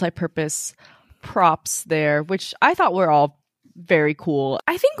like multi-purpose props there, which I thought were all very cool.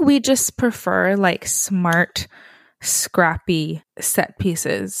 I think we just prefer like smart, scrappy set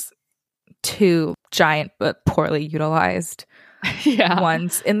pieces to giant but poorly utilized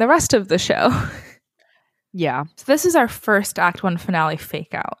ones in the rest of the show. Yeah. So this is our first Act 1 finale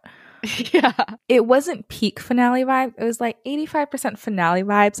fake out. Yeah. It wasn't peak finale vibe. It was like 85% finale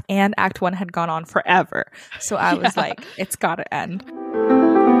vibes, and Act 1 had gone on forever. So I was like, it's gotta end.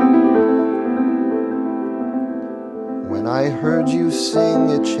 When I heard you sing,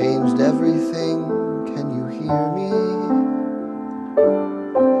 it changed everything. Can you hear me?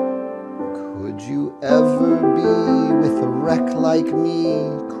 Could you ever be with a wreck like me?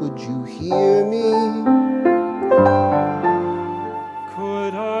 Could you hear me?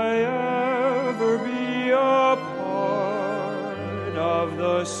 Could I ever be a part of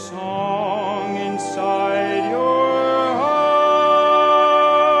the song inside your heart?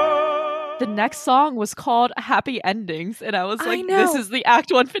 The next song was called Happy Endings, and I was like, know. this is the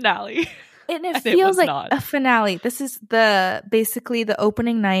Act 1 finale. And it And feels like not. a finale. This is basically the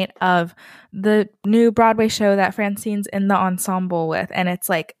opening night of the new Broadway show that Francine's in the ensemble with. And it's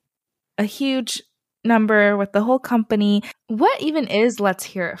like a huge number with the whole company. What even is Let's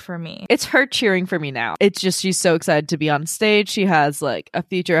Hear It For Me? It's her cheering for me now. It's just, she's so excited to be on stage. She has like a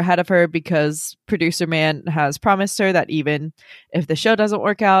future ahead of her because producer man has promised her that even if the show doesn't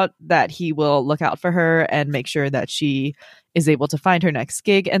work out, that he will look out for her and make sure that she is able to find her next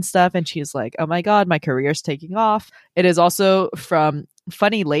gig and stuff. And she's like, oh my God, my career's taking off. It is also from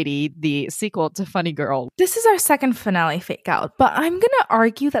Funny Lady, the sequel to Funny Girl. This is our second finale fake out, but I'm going to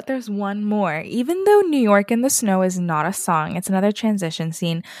argue that there's one more. Even though New York in the Snow is not a song, it's another transition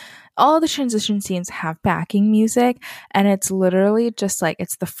scene. All the transition scenes have backing music, and it's literally just like,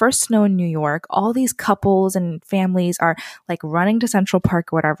 it's the first snow in New York. All these couples and families are like running to Central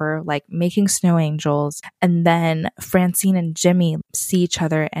Park or whatever, like making snow angels. And then Francine and Jimmy see each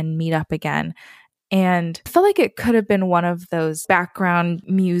other and meet up again. And I feel like it could have been one of those background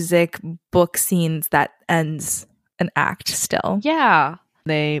music book scenes that ends an act still. Yeah.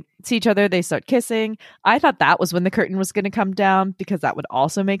 They see each other, they start kissing. I thought that was when the curtain was going to come down because that would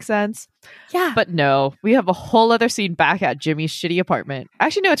also make sense. Yeah. But no, we have a whole other scene back at Jimmy's shitty apartment.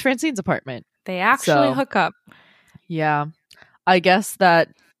 Actually, no, it's Francine's apartment. They actually hook up. Yeah. I guess that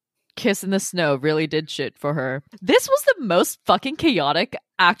kiss in the snow really did shit for her. This was the most fucking chaotic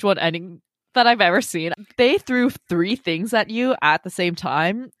Act 1 ending that I've ever seen. They threw 3 things at you at the same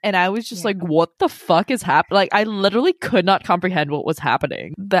time, and I was just like, what the fuck is happening? Like, I literally could not comprehend what was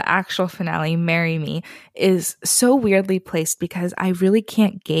happening. The actual finale, Marry Me, is so weirdly placed because I really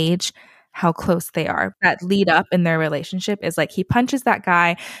can't gauge how close they are. That lead up in their relationship is like he punches that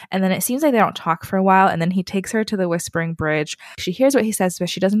guy, and then it seems like they don't talk for a while, and then he takes her to the Whispering Bridge. She hears what he says, but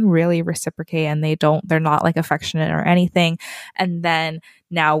she doesn't really reciprocate, and they're not like affectionate or anything. And then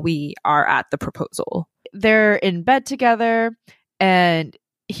now we are at the proposal. They're in bed together, and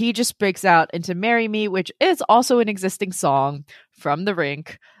he just breaks out into Marry Me, which is also an existing song from The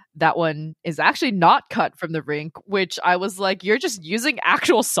Rink. That one is actually not cut from The Rink, which I was like, you're just using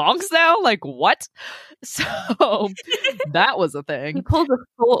actual songs now? Like, what? So that was a thing. He pulls a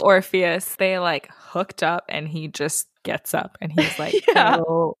full Orpheus. They like hooked up, and he just gets up and he's like,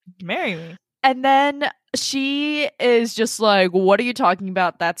 oh, marry me. And then she is just like, what are you talking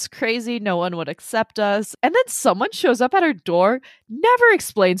about? That's crazy. No one would accept us. And then someone shows up at her door, never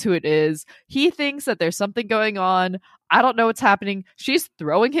explains who it is. He thinks that there's something going on. I don't know what's happening. She's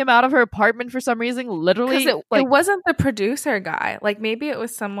throwing him out of her apartment for some reason. Literally, it wasn't the producer guy. Like, maybe it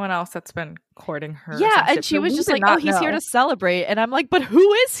was someone else that's been courting her. Yeah, and she was just like, oh, he's here to celebrate. And I'm like, but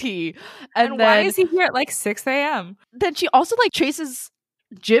who is he? And then, why is he here at like 6 a.m.? Then she also like chases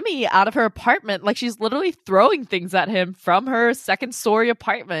Jimmy out of her apartment. Like, she's literally throwing things at him from her second-story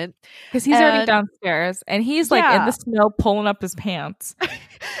apartment. Because he's already downstairs, and he's like in the snow pulling up his pants.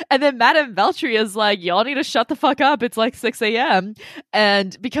 And then Madame Veltri is like, y'all need to shut the fuck up. It's like 6 a.m.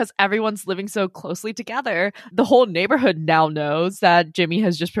 And because everyone's living so closely together, the whole neighborhood now knows that Jimmy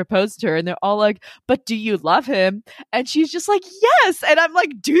has just proposed to her. And they're all like, but do you love him? And she's just like, yes. And I'm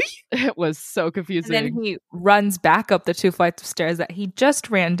like, do you? It was so confusing. And then he runs back up the 2 flights of stairs that he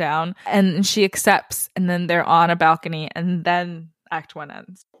just ran down. And she accepts. And then they're on a balcony. And then Act 1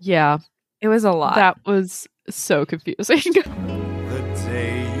 ends. Yeah. It was a lot. That was so confusing. The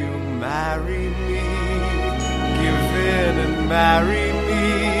day you marry me, give in and marry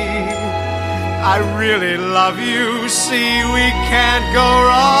me. I really love you, see we can't go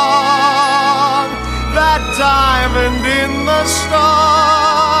wrong. That diamond in the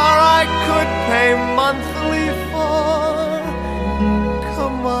star I could pay monthly for.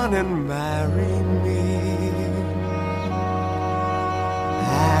 Come on and marry me.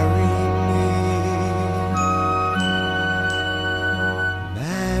 Marry me.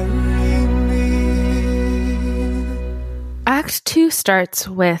 Act 2 starts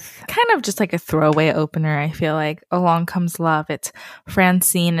with kind of just like a throwaway opener, I feel like. Along Comes Love. It's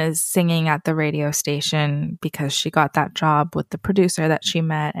Francine is singing at the radio station because she got that job with the producer that she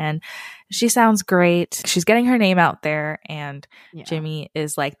met, and she sounds great. She's getting her name out there, and Jimmy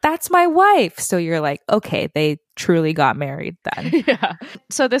is like, that's my wife. So you're like, okay, they truly got married then. Yeah.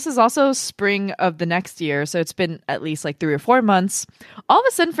 So this is also spring of the next year. So it's been at least like 3 or 4 months. All of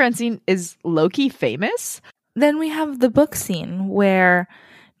a sudden, Francine is low-key famous. Then we have the book scene where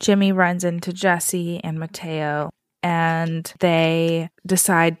Jimmy runs into Jesse and Mateo, and they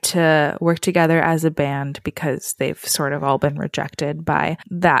decide to work together as a band because they've sort of all been rejected by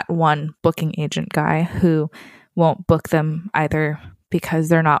that one booking agent guy who won't book them either because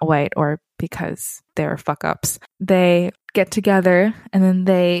they're not white or because they're fuck-ups. They get together, and then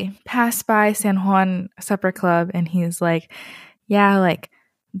they pass by San Juan Supper Club, and he's like, yeah, like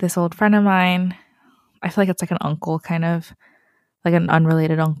this old friend of mine, I feel like it's like an uncle, kind of like an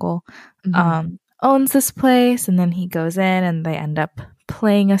unrelated uncle, owns this place. And then he goes in and they end up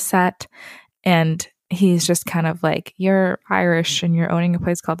playing a set. And he's just kind of like, you're Irish and you're owning a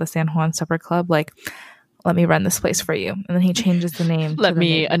place called the San Juan Supper Club. Like, let me run this place for you. And then he changes the name. Let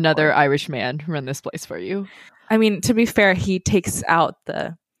me, another Irish man, run this place for you. I mean, to be fair, he takes out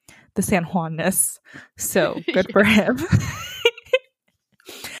the San Juanness. So good for him.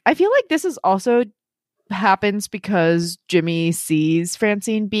 I feel like this is also happens because Jimmy sees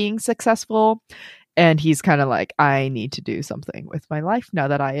Francine being successful, and he's kind of like, I need to do something with my life now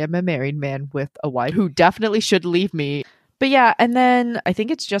that I am a married man with a wife who definitely should leave me. But yeah, and then I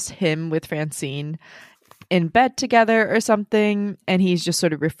think it's just him with Francine in bed together or something, and he's just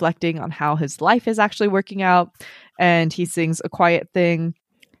sort of reflecting on how his life is actually working out, and he sings A Quiet Thing.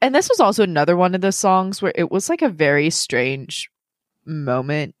 And this was also another one of those songs where it was like a very strange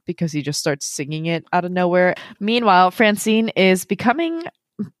moment because he just starts singing it out of nowhere. Meanwhile, Francine is becoming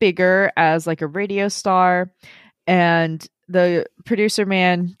bigger as like a radio star, and the producer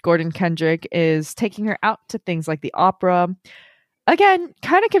man, Gordon Kendrick, is taking her out to things like the opera. Again,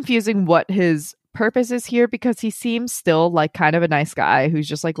 kind of confusing what his purpose is here because he seems still like kind of a nice guy who's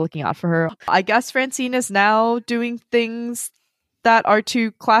just like looking out for her. I guess Francine is now doing things that are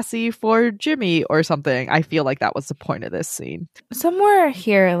too classy for Jimmy or something. I feel like that was the point of this scene. Somewhere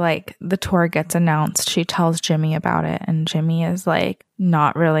here, like the tour gets announced, she tells Jimmy about it, and Jimmy is like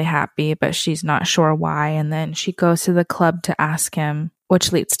not really happy, but she's not sure why. And then she goes to the club to ask him,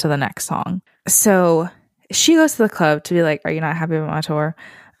 which leads to the next song. So she goes to the club to be like, are you not happy with my tour?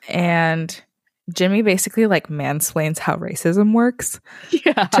 And Jimmy basically like mansplains how racism works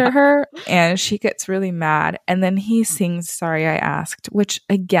to her, and she gets really mad. And then he sings Sorry I Asked, which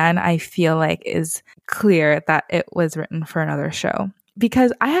again, I feel like is clear that it was written for another show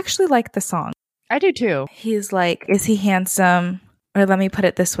because I actually like the song. I do too. He's like, is he handsome? Or let me put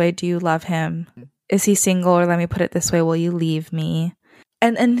it this way, do you love him? Is he single? Or let me put it this way, will you leave me?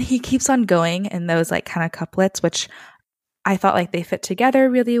 And he keeps on going in those like kind of couplets, which I thought like they fit together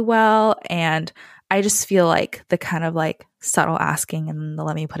really well. And I just feel like the kind of like subtle asking and then the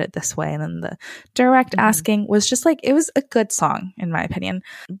let me put it this way and then the direct asking was just like, it was a good song in my opinion.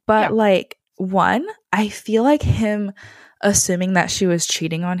 But like one, I feel like him assuming that she was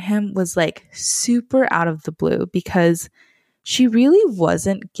cheating on him was like super out of the blue because she really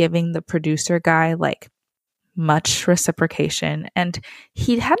wasn't giving the producer guy like much reciprocation and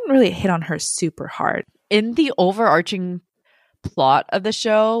he hadn't really hit on her super hard. In the overarching plot of the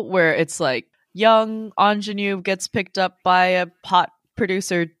show where it's like young ingenue gets picked up by a hot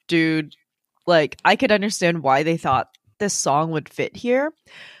producer dude, like I could understand why they thought this song would fit here.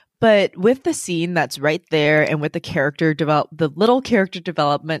 But with the scene that's right there and with the little character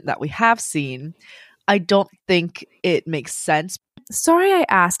development that we have seen, I don't think it makes sense. Sorry I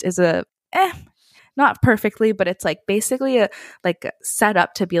Asked is a not perfectly, but it's like basically a like set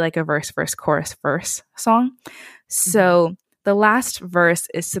up to be like a verse chorus verse song. So the last verse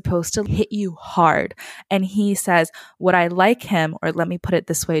is supposed to hit you hard. And he says, would I like him? Or let me put it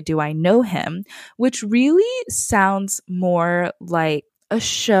this way, do I know him? Which really sounds more like a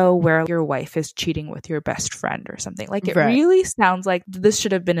show where your wife is cheating with your best friend or something. Like it really sounds like this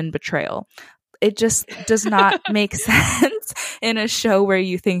should have been in Betrayal. It just does not make sense in a show where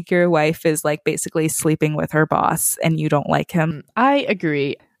you think your wife is like basically sleeping with her boss and you don't like him. I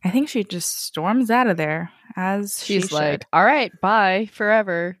agree. I think she just storms out of there as she's like, all right, bye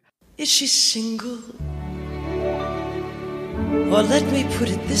forever. Is she single? Or let me put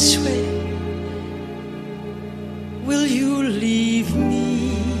it this way, will you leave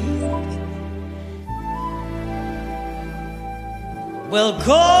me? Well,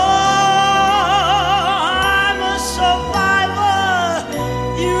 go, I'm a survivor,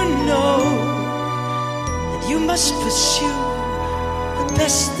 you know that you must pursue the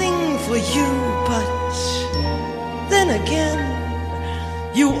best thing for you, but then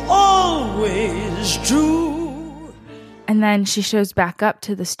again, you always do. And then she shows back up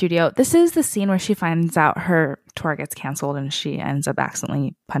to the studio. This is the scene where she finds out her tour gets canceled and she ends up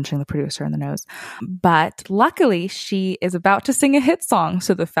accidentally punching the producer in the nose. But luckily, she is about to sing a hit song,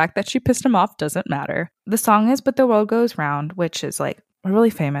 so the fact that she pissed him off doesn't matter. The song is But the World Goes Round, which is like a really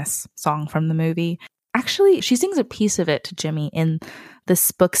famous song from the movie. Actually, she sings a piece of it to Jimmy in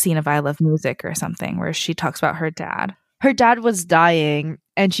this book scene of I Love Music or something, where she talks about her dad. Her dad was dying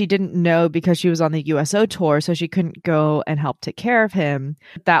and she didn't know because she was on the USO tour, so she couldn't go and help take care of him.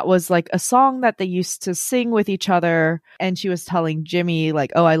 That was like a song that they used to sing with each other. And she was telling Jimmy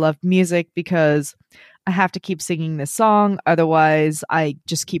like, oh, I love music because I have to keep singing this song. Otherwise, I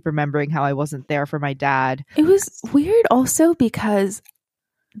just keep remembering how I wasn't there for my dad. It was weird also because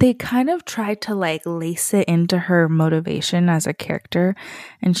they kind of tried to like lace it into her motivation as a character.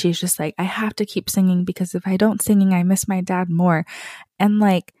 And she's just like, I have to keep singing because if I don't singing, I miss my dad more. And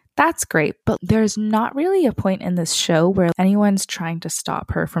like, that's great. But there's not really a point in this show where anyone's trying to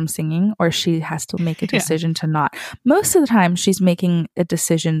stop her from singing or she has to make a decision to not. Most of the time she's making a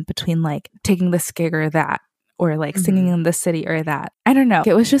decision between like taking this gig or that, or like singing in the city or that. I don't know.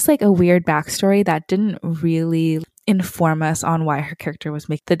 It was just like a weird backstory that didn't really inform us on why her character was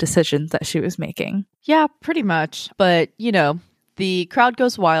making the decisions that she was making. Yeah, pretty much. But, you know, the crowd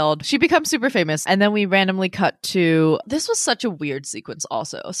goes wild. She becomes super famous. And then we randomly cut to, this was such a weird sequence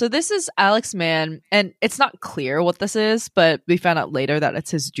also. So this is Alex Mann, and it's not clear what this is, but we found out later that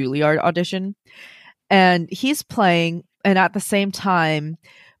it's his Juilliard audition. And he's playing, and at the same time,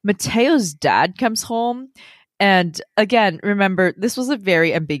 Mateo's dad comes home. And again, remember, this was a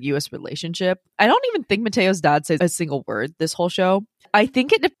very ambiguous relationship. I don't even think Mateo's dad says a single word this whole show. I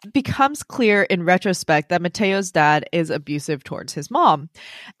think it becomes clear in retrospect that Mateo's dad is abusive towards his mom.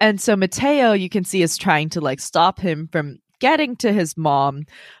 And so Mateo, you can see, is trying to like stop him from getting to his mom,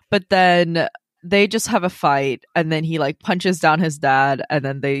 but then they just have a fight, and then he like punches down his dad, and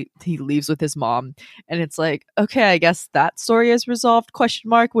then he leaves with his mom. And it's like, okay, I guess that story is resolved, ?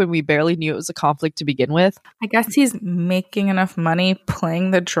 When we barely knew it was a conflict to begin with. I guess he's making enough money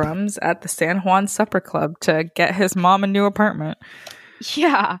playing the drums at the San Juan Supper Club to get his mom a new apartment.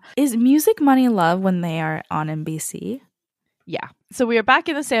 Yeah. Is Music Money Love when they are on NBC? Yeah. So we are back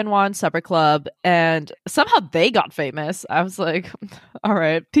in the San Juan Supper Club, and somehow they got famous. I was like, all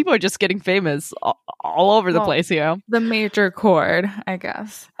right, people are just getting famous all over the place here. The major chord, I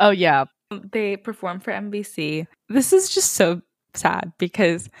guess. Oh, yeah. They perform for NBC. This is just so sad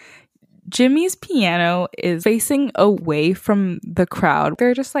because Jimmy's piano is facing away from the crowd.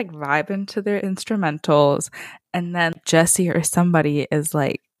 They're just like vibing to their instrumentals. And then Jesse or somebody is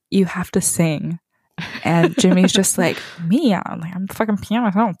like, you have to sing. And Jimmy's just like, me? I'm a fucking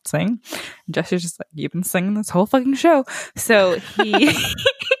pianist. I don't sing. And Jesse's just like, you've been singing this whole fucking show. So he's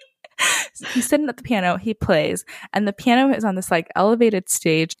sitting at the piano. He plays. And the piano is on this like elevated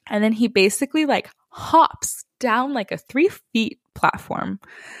stage. And then he basically like hops down like a 3-foot platform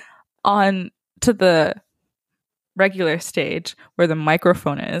on to the regular stage where the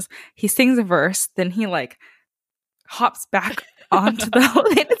microphone is. He sings a verse. Then he like hops back onto the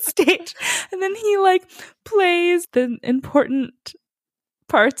elevated stage, and then he like plays the important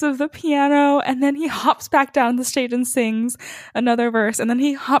parts of the piano, and then he hops back down the stage and sings another verse, and then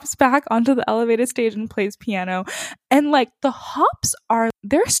he hops back onto the elevated stage and plays piano. And like the hops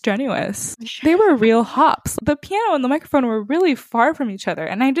they're strenuous. They were real hops. The piano and the microphone were really far from each other,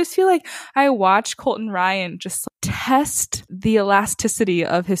 and I just feel like I watched Colton Ryan just test the elasticity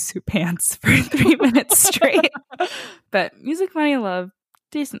of his suit pants for 3 minutes straight. But Music Money Love,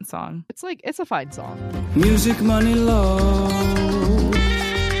 decent song. It's a fine song. Music, money, love.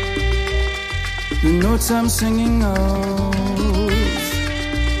 The notes I'm singing of,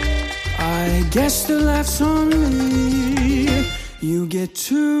 I guess the laughs on me. You get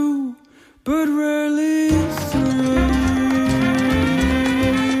 2, but rarely 3.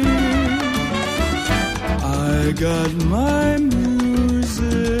 I got my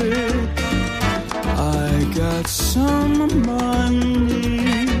music, I got some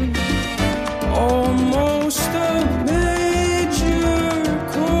money, almost a major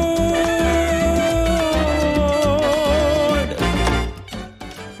chord.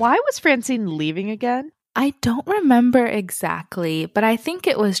 Why was Francine leaving again? I don't remember exactly, but I think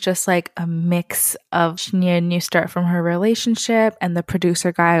it was just like a mix of she needed a new start from her relationship, and the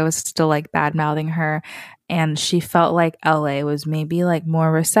producer guy was still like bad mouthing her, and she felt like LA was maybe like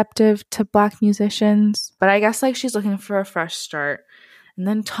more receptive to Black musicians. But I guess like she's looking for a fresh start. And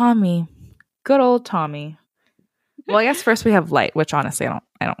then Tommy, good old Tommy. Well, I guess first we have Light, which honestly I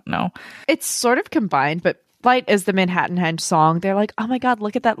don't know. It's sort of combined, but Light is the Manhattan Henge song. They're like, oh my God,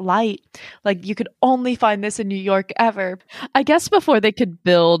 look at that light. Like, you could only find this in New York ever. I guess before they could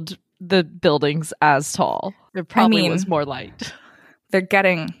build the buildings as tall, there probably was more light. They're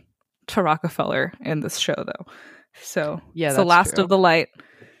getting to Rockefeller in this show, though. So yeah, it's the last of the light.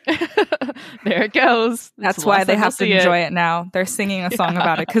 There it goes. That's why they have to enjoy it now. They're singing a song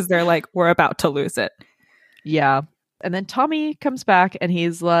about it because they're like, we're about to lose it. Yeah. And then Tommy comes back and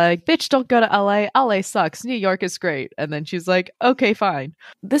he's like, bitch, don't go to LA. LA sucks. New York is great. And then she's like, okay, fine.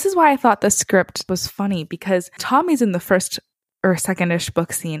 This is why I thought the script was funny, because Tommy's in the first or second-ish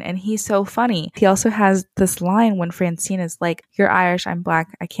book scene and he's so funny. He also has this line when Francine is like, you're Irish, I'm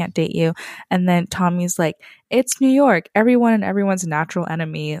Black, I can't date you. And then Tommy's like, it's New York. Everyone and everyone's natural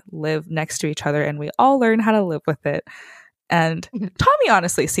enemy live next to each other and we all learn how to live with it. And Tommy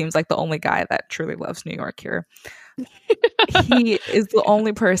honestly seems like the only guy that truly loves New York here. He is the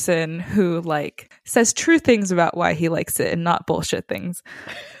only person who like says true things about why he likes it and not bullshit things.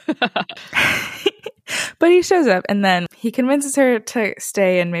 But he shows up and then he convinces her to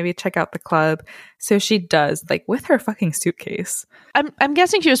stay and maybe check out the club. So she does, like with her fucking suitcase. I'm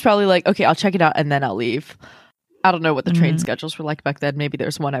guessing she was probably like, okay, I'll check it out and then I'll leave. I don't know what the train schedules were like back then. Maybe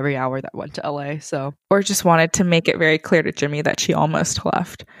there's one every hour that went to LA. So, or just wanted to make it very clear to Jimmy that she almost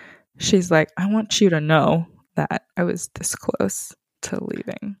left. She's like, I want you to know that I was this close to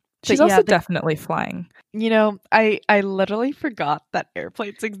leaving. She's also definitely flying. You know, I literally forgot that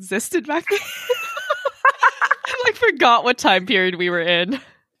airplanes existed back then. I like forgot what time period we were in.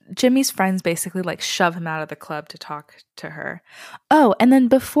 Jimmy's friends basically like shove him out of the club to talk to her. Oh, and then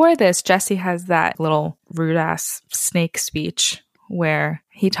before this, Jesse has that little rude ass snake speech where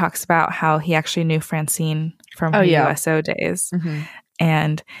he talks about how he actually knew Francine from her USO days. Mm-hmm.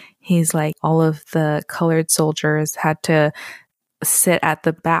 And he's like, all of the colored soldiers had to sit at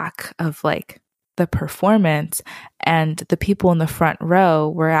the back of like the performance, and the people in the front row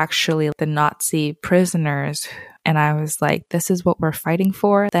were actually the Nazi prisoners. And I was like, this is what we're fighting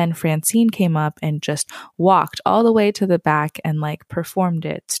for. Then Francine came up and just walked all the way to the back and like performed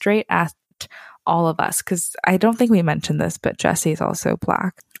it straight at all of us. Cause I don't think we mentioned this, but Jesse's also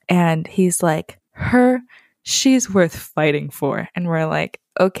Black. And he's like, she's worth fighting for. And we're like,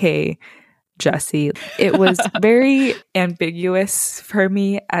 okay, Jesse. It was very ambiguous for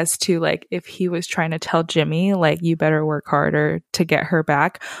me as to like if he was trying to tell Jimmy like you better work harder to get her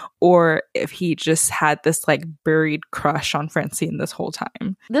back, or if he just had this like buried crush on Francine this whole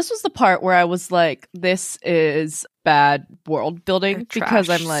time. This was the part where I was like, this is bad world building,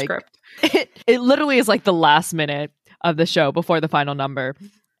 because I'm like, it literally is like the last minute of the show before the final number,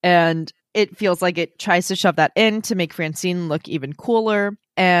 and it feels like it tries to shove that in to make Francine look even cooler.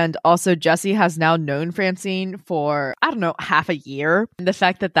 And also, Jesse has now known Francine for, I don't know, half a year. And the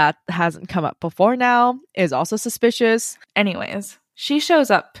fact that that hasn't come up before now is also suspicious. Anyways, she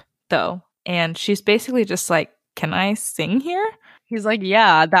shows up, though, and she's basically just like, can I sing here? He's like,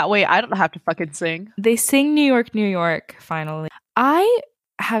 yeah, that way I don't have to fucking sing. They sing New York, New York, finally. I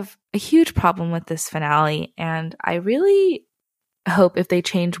have a huge problem with this finale, and I really hope if they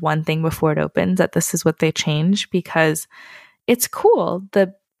change one thing before it opens, that this is what they change, because it's cool.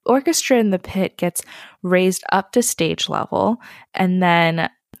 The orchestra in the pit gets raised up to stage level, and then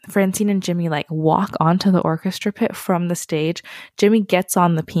Francine and Jimmy like walk onto the orchestra pit from the stage. Jimmy gets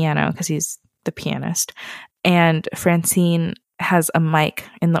on the piano because he's the pianist, and Francine has a mic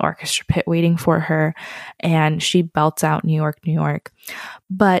in the orchestra pit waiting for her, and she belts out New York, New York.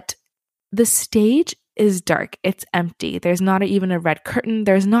 But the stage is dark. It's empty. There's not even a red curtain.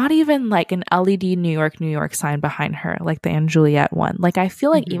 There's not even like an LED New York, New York sign behind her, like the Anne Juliet one. Like, I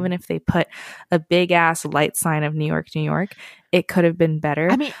feel like even if they put a big ass light sign of New York, New York, it could have been better.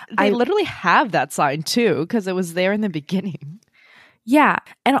 I mean, they literally have that sign too, because it was there in the beginning. Yeah.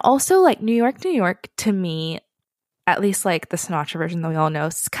 And also, like, New York, New York, to me, at least like the Sinatra version that we all know,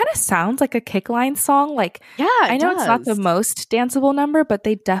 kind of sounds like a Kick Line song. Like, yeah, I know it's not the most danceable number, but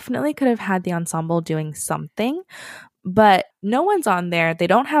they definitely could have had the ensemble doing something. But no one's on there. They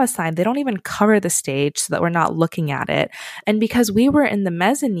don't have a sign. They don't even cover the stage so that we're not looking at it. And because we were in the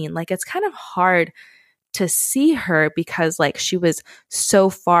mezzanine, like, it's kind of hard to see her because like she was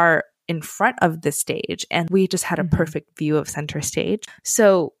so far in front of the stage, and we just had a perfect view of center stage.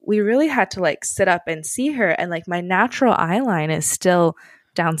 So we really had to like sit up and see her, and like my natural eye line is still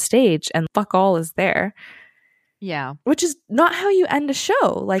downstage and fuck all is there. Yeah. Which is not how you end a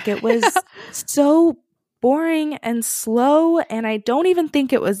show. Like, it was so boring and slow, and I don't even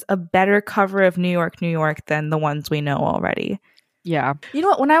think it was a better cover of New York, New York than the ones we know already. Yeah. You know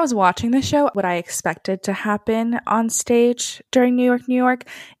what? When I was watching the show, what I expected to happen on stage during New York, New York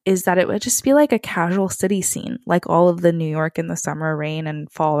is that it would just be like a casual city scene, like all of the New York in the summer rain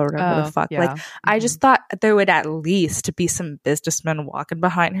and fall or whatever the fuck. Yeah. Like, I just thought there would at least be some businessmen walking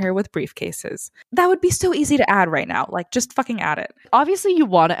behind her with briefcases. That would be so easy to add right now. Like, just fucking add it. Obviously, you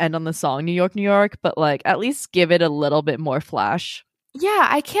want to end on the song New York, New York, but like at least give it a little bit more flash. Yeah,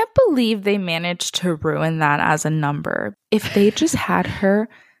 I can't believe they managed to ruin that as a number. If they just had her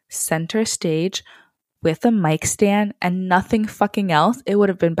center stage with a mic stand and nothing fucking else, it would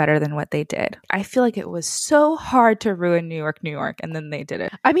have been better than what they did. I feel like it was so hard to ruin New York, New York, and then they did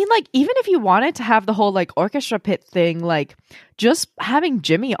it. I mean, like, even if you wanted to have the whole like orchestra pit thing, like just having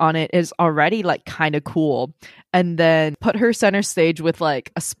Jimmy on it is already like kind of cool. And then put her center stage with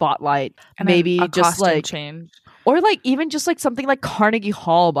like a spotlight, and maybe a just like change. Or like even just like something like Carnegie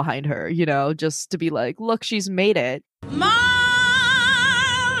Hall behind her, you know, just to be like, look, she's made it. My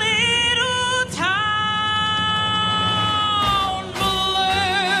little town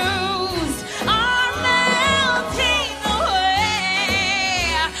blues are melting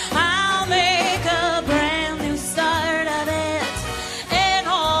away. I'll make a brand new start of it in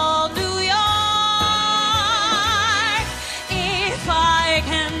all New York. If I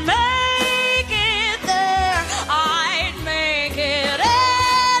can make it there, I'd make it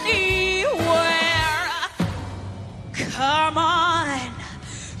anywhere. Come on,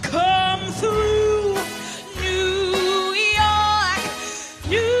 come through New York,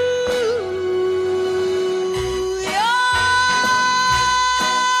 New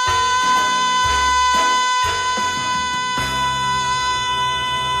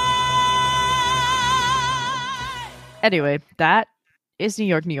Anyway, that is New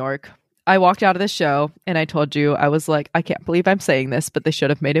York, New York. I walked out of the show and I told you, I was like, I can't believe I'm saying this, but they should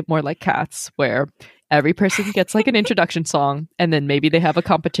have made it more like Cats, where every person gets like an introduction song and then maybe they have a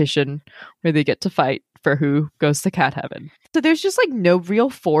competition where they get to fight for who goes to cat heaven. So there's just like no real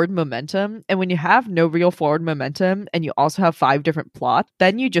forward momentum. And when you have no real forward momentum and you also have 5 different plots,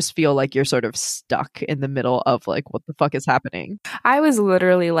 then you just feel like you're sort of stuck in the middle of like, what the fuck is happening? I was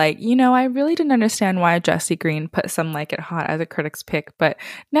literally like, I really didn't understand why Jesse Green put Some Like It Hot as a critic's pick, but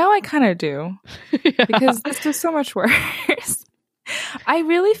now I kind of do. Yeah. Because this is so much worse. I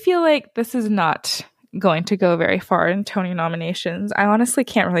really feel like this is not going to go very far in Tony nominations. I honestly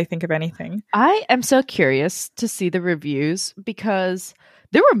can't really think of anything. I am so curious to see the reviews because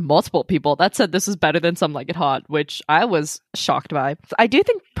there were multiple people that said this is better than Some Like It Hot, which I was shocked by. I do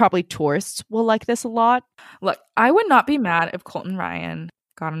think probably tourists will like this a lot. Look, I would not be mad if Colton Ryan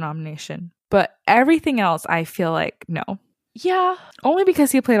got a nomination, but everything else I feel like no. Yeah. Only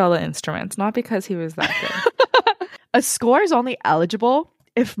because he played all the instruments, not because he was that good. A score is only eligible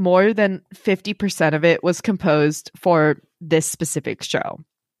if more than 50% of it was composed for this specific show.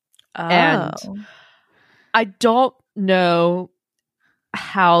 Oh. And I don't know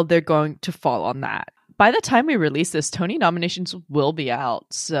how they're going to fall on that. By the time we release this, Tony nominations will be out.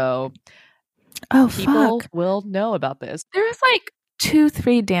 So people will know about this. There was like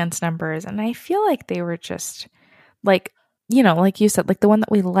 2-3 dance numbers, and I feel like they were just like, like you said, like the one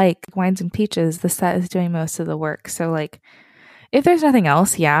that we like, Wines and Peaches, the set is doing most of the work. So like, if there's nothing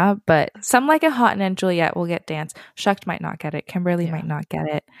else, yeah, but Some Like It Hot and Juliet will get dance. Shucked might not get it. Kimberly might not get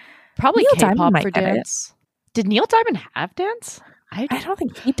it. Probably Neil K-pop Diamond might for get it. dance. Did Neil Diamond have dance? I don't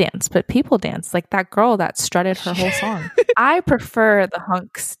think he danced, but people danced. Like that girl that strutted her whole song. I prefer the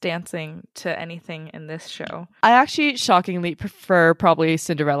hunks dancing to anything in this show. I actually shockingly prefer probably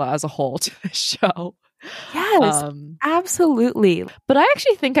Cinderella as a whole to this show. Yes, absolutely. But I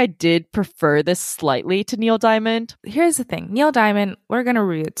actually think I did prefer this slightly to Neil Diamond. Here's the thing. Neil Diamond, we're going to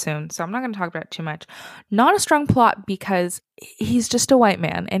review it soon, so I'm not going to talk about it too much. Not a strong plot because he's just a white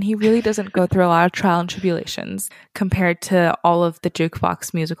man and he really doesn't go through a lot of trial and tribulations compared to all of the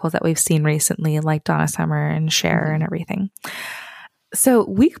jukebox musicals that we've seen recently, like Donna Summer and Cher and everything. So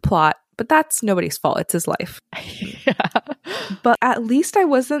weak plot, but that's nobody's fault. It's his life. Yeah. But at least I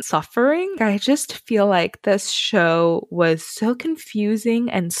wasn't suffering. I just feel like this show was so confusing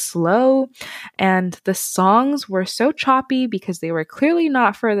and slow, and the songs were so choppy because they were clearly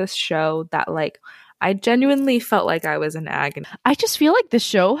not for this show that like I genuinely felt like I was in agony. I just feel like the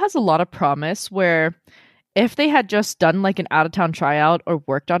show has a lot of promise where if they had just done like an out-of-town tryout or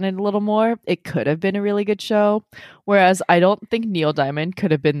worked on it a little more, it could have been a really good show. Whereas I don't think Neil Diamond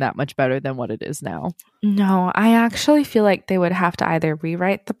could have been that much better than what it is now. No, I actually feel like they would have to either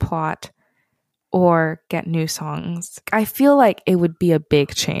rewrite the plot or get new songs. I feel like it would be a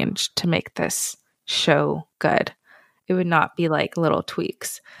big change to make this show good. It would not be like little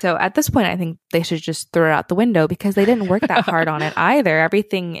tweaks. So at this point, I think they should just throw it out the window because they didn't work that hard on it either.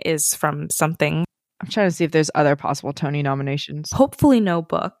 Everything is from something. I'm trying to see if there's other possible Tony nominations. Hopefully no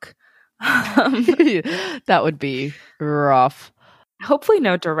book. That would be rough. Hopefully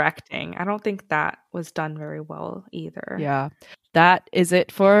no directing. I don't think that was done very well either. Yeah. That is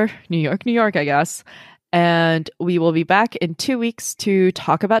it for New York, New York, I guess. And we will be back in 2 weeks to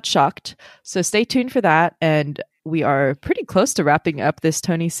talk about Shucked. So stay tuned for that. And we are pretty close to wrapping up this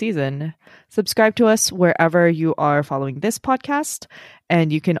Tony season. Subscribe to us wherever you are following this podcast.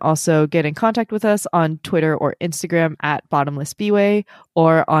 And you can also get in contact with us on Twitter or Instagram at bottomlessbway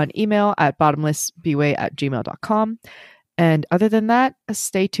or on email at bottomlessbway@gmail.com. And other than that,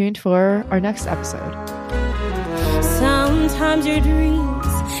 stay tuned for our next episode. Sometimes your dreams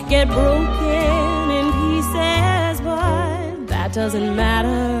get broken in pieces, but that doesn't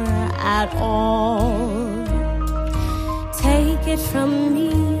matter at all. Take it from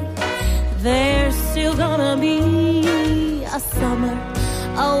me, there's still gonna be a summer,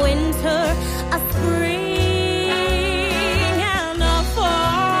 a winter, a spring, and a fall.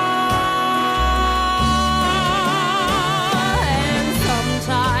 And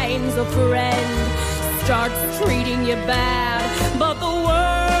sometimes a friend starts treating you bad, but the world